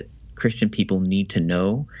think that Christian people need to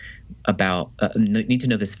know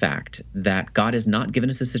this fact that God has not given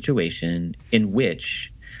us a situation in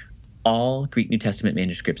which all Greek New Testament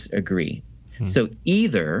manuscripts agree. So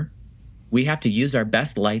either we have to use our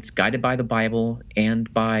best lights, guided by the Bible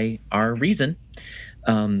and by our reason,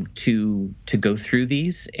 to go through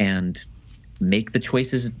these and make the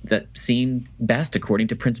choices that seem best according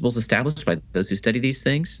to principles established by those who study these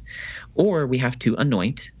things, or we have to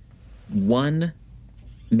anoint one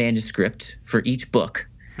manuscript for each book,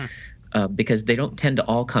 because they don't tend to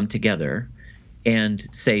all come together and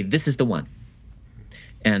say, this is the one,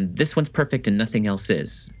 and this one's perfect and nothing else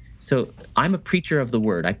is. So I'm a preacher of the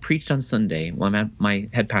word. I preached on Sunday while my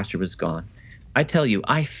head pastor was gone. I tell you,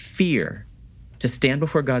 I fear to stand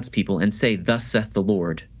before God's people and say, thus saith the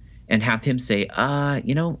Lord, and have him say, I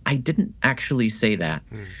didn't actually say that.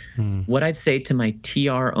 What I'd say to my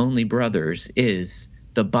TR only brothers is,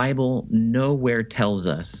 the Bible nowhere tells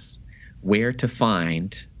us where to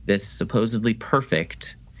find this supposedly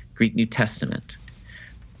perfect Greek New Testament.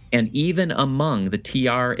 And even among the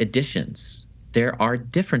TR editions, there are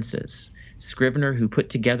differences. Scrivener, who put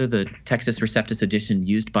together the Textus Receptus edition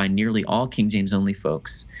used by nearly all King James only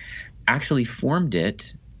folks, actually formed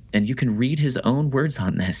it, and you can read his own words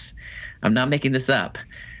on this. I'm not making this up.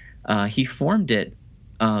 He formed it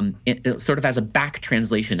sort of as a back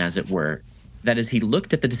translation, as it were. That is, he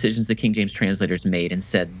looked at the decisions the King James translators made and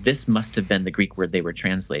said, this must have been the Greek word they were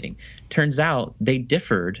translating. Turns out they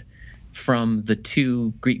differed from the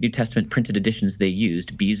two Greek New Testament printed editions they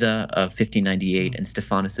used, Beza of 1598 and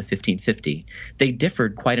Stephanus of 1550. They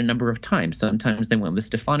differed quite a number of times. Sometimes they went with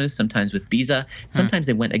Stephanus, sometimes with Beza. Sometimes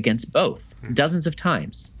they went against both, dozens of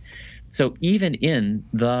times. So even in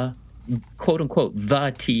the quote-unquote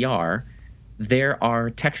the TR, there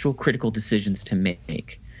are textual critical decisions to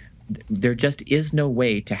make. There just is no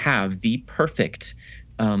way to have the perfect,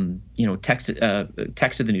 text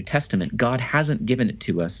of the New Testament. God hasn't given it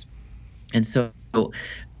to us, and so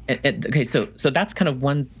that's kind of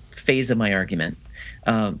one phase of my argument.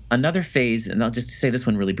 Another phase, and I'll just say this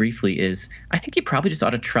one really briefly, is I think you probably just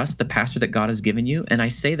ought to trust the pastor that God has given you. And I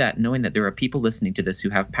say that knowing that there are people listening to this who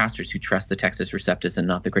have pastors who trust the Textus Receptus and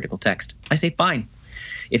not the critical text. I say fine.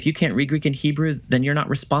 If you can't read Greek and Hebrew, then you're not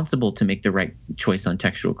responsible to make the right choice on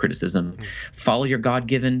textual criticism. Follow your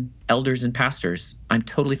God-given elders and pastors. I'm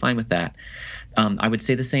totally fine with that. I would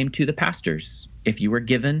say the same to the pastors. If you were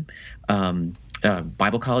given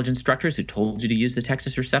Bible college instructors who told you to use the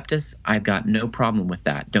Textus Receptus, I've got no problem with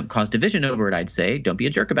that. Don't cause division over it, I'd say. Don't be a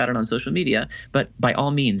jerk about it on social media, but by all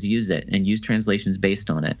means use it and use translations based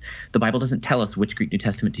on it. The Bible doesn't tell us which Greek New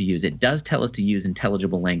Testament to use. It does tell us to use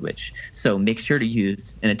intelligible language. So make sure to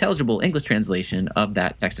use an intelligible English translation of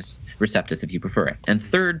that Textus Receptus if you prefer it. And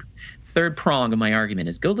third prong of my argument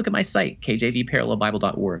is go look at my site,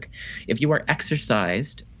 kjvparallelbible.org. If you are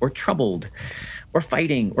exercised or troubled or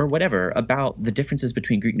fighting or whatever about the differences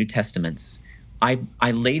between Greek New Testaments, I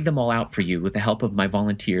laid them all out for you with the help of my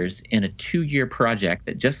volunteers in a 2-year project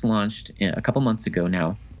that just launched a couple months ago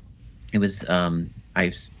now. It was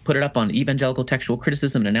I put it up on Evangelical Textual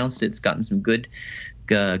Criticism and announced it. It's gotten some good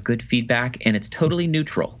feedback, and it's totally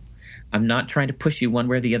neutral. I'm not trying to push you one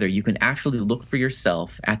way or the other. You can actually look for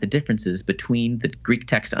yourself at the differences between the Greek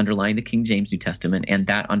text underlying the King James New Testament and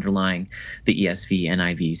that underlying the ESV,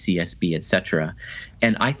 NIV, CSB, etc.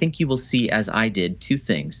 And I think you will see, as I did, two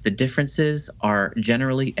things. The differences are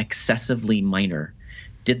generally excessively minor.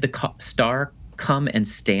 Did the star come and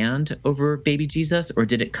stand over baby Jesus, or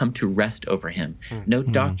did it come to rest over him? No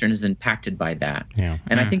doctrine is impacted by that. Yeah.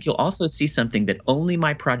 And I think you'll also see something that only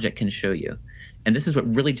my project can show you. And this is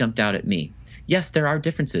what really jumped out at me. Yes, there are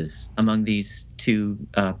differences among these two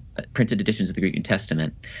printed editions of the Greek New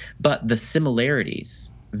Testament, but the similarities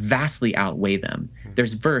vastly outweigh them.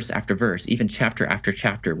 There's verse after verse, even chapter after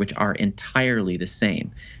chapter, which are entirely the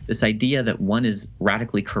same. This idea that one is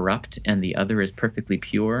radically corrupt and the other is perfectly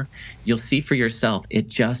pure, you'll see for yourself, it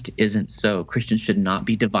just isn't so. Christians should not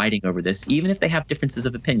be dividing over this, even if they have differences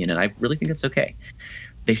of opinion, and I really think that's okay.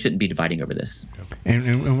 They shouldn't be dividing over this.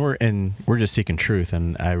 And we're just seeking truth,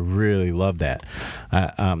 and I really love that.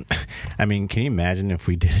 I mean, can you imagine if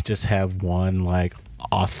we did just have one like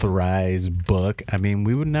authorized book? I mean,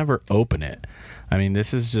 we would never open it. I mean,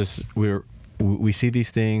 this is just we see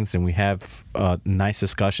these things and we have nice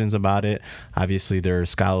discussions about it. Obviously,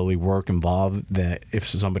 there's scholarly work involved that if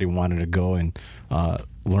somebody wanted to go and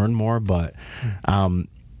learn more, but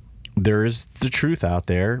there is the truth out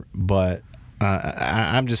there, but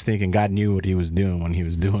I'm just thinking God knew what he was doing when he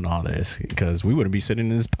was doing all this, because we wouldn't be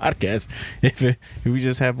sitting in this podcast if we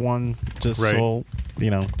just have one sole,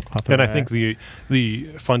 And I think the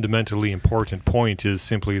fundamentally important point is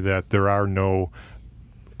simply that there are no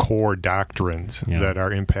core doctrines that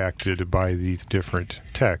are impacted by these different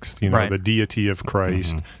texts. The deity of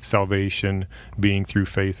Christ, salvation being through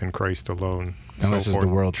faith in Christ alone. And this is the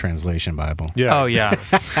World Translation Bible. Yeah. Oh, yeah.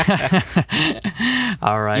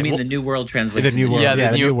 All right. You mean the New World Translation? The New World.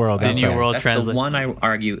 The New World. The New World That's Translation.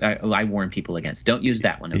 the one I warn people against. Don't use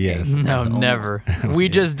that one. Okay? Yes. No, never. We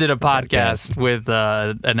just did a podcast with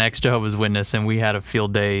an ex-Jehovah's Witness, and we had a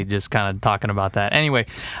field day just kind of talking about that. Anyway,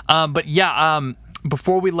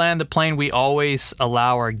 before we land the plane, we always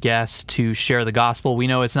allow our guests to share the gospel. We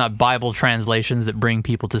know it's not Bible translations that bring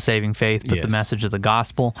people to saving faith, but the message of the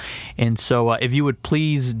gospel. And so if you would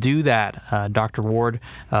please do that, Dr. Ward,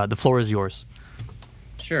 the floor is yours.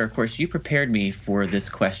 Sure. Of course, you prepared me for this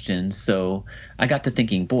question, so I got to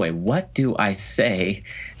thinking, boy, what do I say?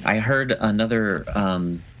 I heard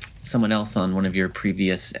someone else on one of your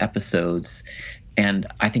previous episodes, and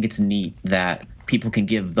I think it's neat that people can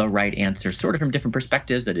give the right answer sort of from different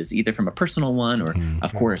perspectives. That is either from a personal one or,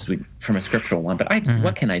 of course, from a scriptural one. But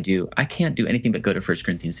what can I do? I can't do anything but go to 1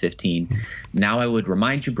 Corinthians 15. Now I would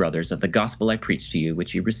remind you, brothers, of the gospel I preached to you,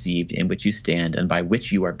 which you received, in which you stand, and by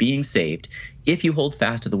which you are being saved, if you hold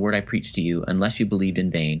fast to the word I preached to you, unless you believed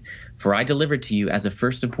in vain. For I delivered to you as of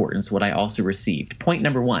first importance what I also received. Point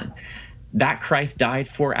number one. that Christ died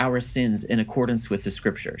for our sins in accordance with the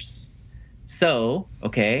scriptures. So,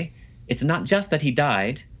 okay, it's not just that he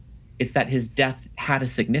died, it's that his death had a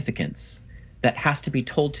significance that has to be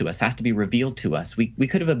told to us, has to be revealed to us. We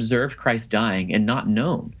could have observed Christ dying and not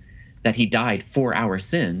known that he died for our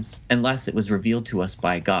sins unless it was revealed to us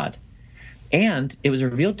by God. And it was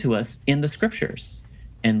revealed to us in the scriptures.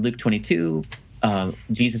 In Luke 22,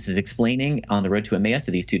 Jesus is explaining on the road to Emmaus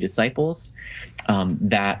to these two disciples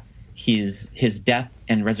that his death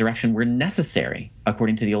and resurrection were necessary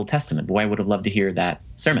according to the Old Testament. Boy, I would have loved to hear that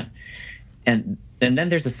sermon. And then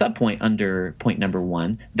there's a subpoint under point number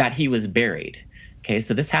 1, that he was buried. Okay,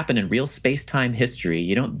 so this happened in real space-time history.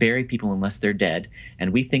 You don't bury people unless they're dead.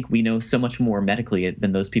 And we think we know so much more medically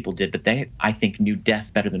than those people did, but they, I think, knew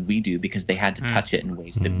death better than we do because they had to touch it in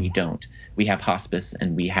ways that we don't. We have hospice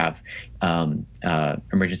and we have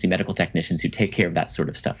emergency medical technicians who take care of that sort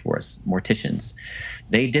of stuff for us, morticians.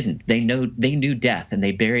 They didn't. They knew death, and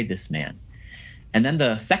they buried this man. And then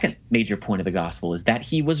the second major point of the gospel is that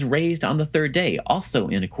he was raised on the third day, also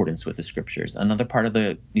in accordance with the scriptures. Another part of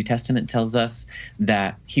the New Testament tells us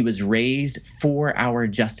that he was raised for our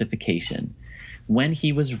justification. When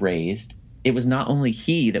he was raised, it was not only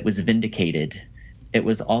he that was vindicated, it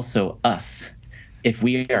was also us. If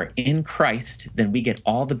we are in Christ, then we get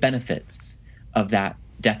all the benefits of that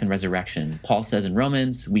death and resurrection. Paul says in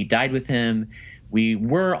Romans, we died with him. We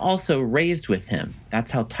were also raised with him.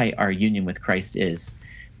 That's how tight our union with Christ is.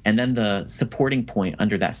 And then the supporting point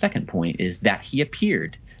under that second point is that he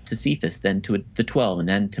appeared to Cephas, then to the 12, and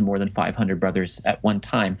then to more than 500 brothers at one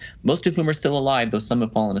time, most of whom are still alive, though some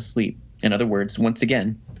have fallen asleep. In other words, once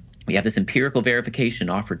again, we have this empirical verification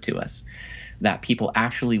offered to us that people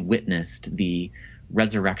actually witnessed the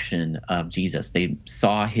resurrection of Jesus. They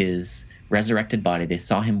saw his resurrected body. They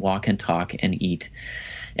saw him walk and talk and eat.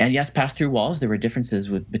 And yes, pass through walls. There were differences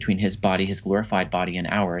between his body, his glorified body, and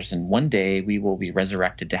ours. And one day we will be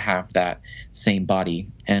resurrected to have that same body.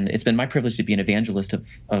 And it's been my privilege to be an evangelist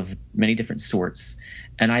of many different sorts.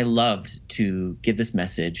 And I loved to give this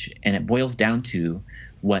message. And it boils down to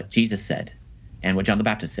what Jesus said and what John the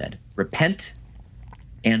Baptist said. Repent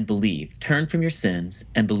and believe. Turn from your sins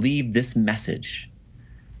and believe this message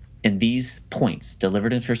in these points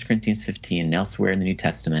delivered in 1 Corinthians 15 and elsewhere in the New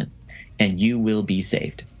Testament, and you will be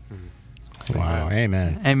saved. Wow.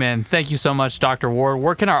 Amen. Amen. Thank you so much, Dr. Ward.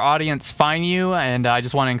 Where can our audience find you? And I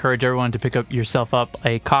just want to encourage everyone to pick up yourself up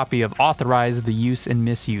a copy of Authorize the Use and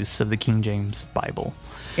Misuse of the King James Bible.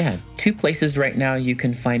 Yeah, 2 places right now you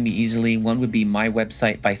can find me easily. One would be my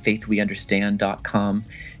website, byfaithweunderstand.com.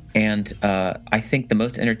 And I think the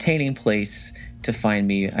most entertaining place to find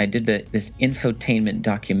me, I did this infotainment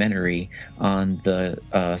documentary on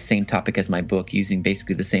the same topic as my book, using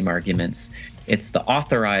basically the same arguments. It's the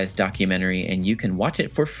Authorized documentary, and you can watch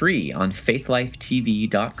it for free on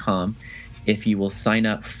faithlifetv.com if you will sign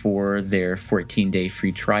up for their 14-day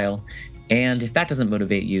free trial. And if that doesn't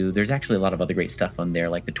motivate you, there's actually a lot of other great stuff on there,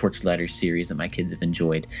 like the Torch Letter series that my kids have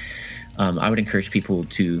enjoyed. I would encourage people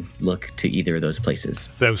to look to either of those places.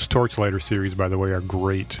 Those Torchlighter series, by the way, are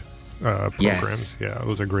great programs. Yes. Yeah,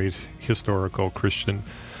 those are great historical Christian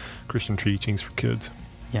teachings for kids.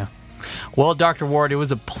 Yeah. Well, Dr. Ward, it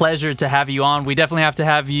was a pleasure to have you on. We definitely have to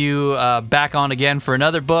have you back on again for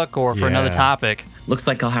another book or for another topic. Looks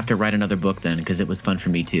like I'll have to write another book then, because it was fun for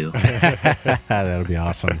me too. That'll be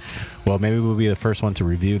awesome. Well, maybe we'll be the first one to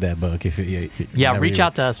review that book. Reach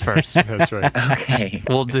out to us first. That's right. Okay.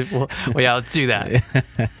 Let's do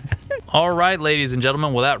that. All right, ladies and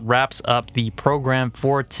gentlemen. Well, that wraps up the program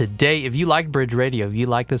for today. If you like Bridge Radio, if you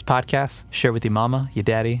like this podcast, share with your mama, your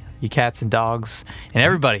daddy, your cats and dogs, and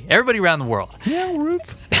everybody around the world. Yeah,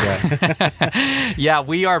 Ruth. Yeah,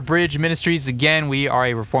 we are Bridge Ministries. Again, we are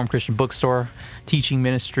a Reformed Christian bookstore, teaching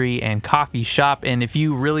ministry, and coffee shop. And if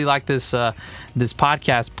you really like this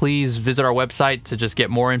podcast, please visit our website to just get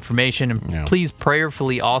more information. And please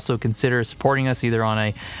prayerfully also consider supporting us either on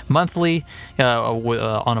a monthly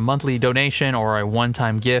donation or a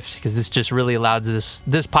one-time gift, because this just really allows this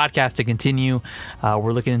podcast to continue.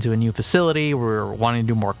 We're looking into a new facility. We're wanting to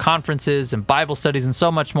do more conferences and Bible studies and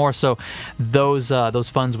so much more. So those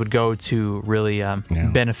funds would go to really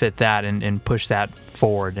benefit that and push that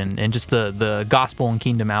forward, and just the gospel and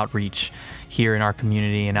kingdom outreach here in our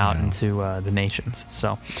community and out into the nations.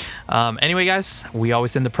 So anyway, guys, we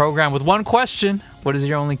always end the program with one question. What is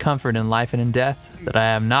your only comfort in life and in death? That I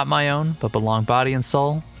am not my own, but belong body and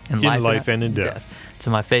soul in life and in death to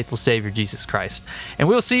my faithful Savior, Jesus Christ. And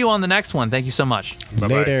we'll see you on the next one. Thank you so much.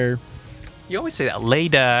 Bye-bye. Later. You always say that.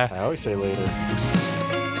 Later. I always say later.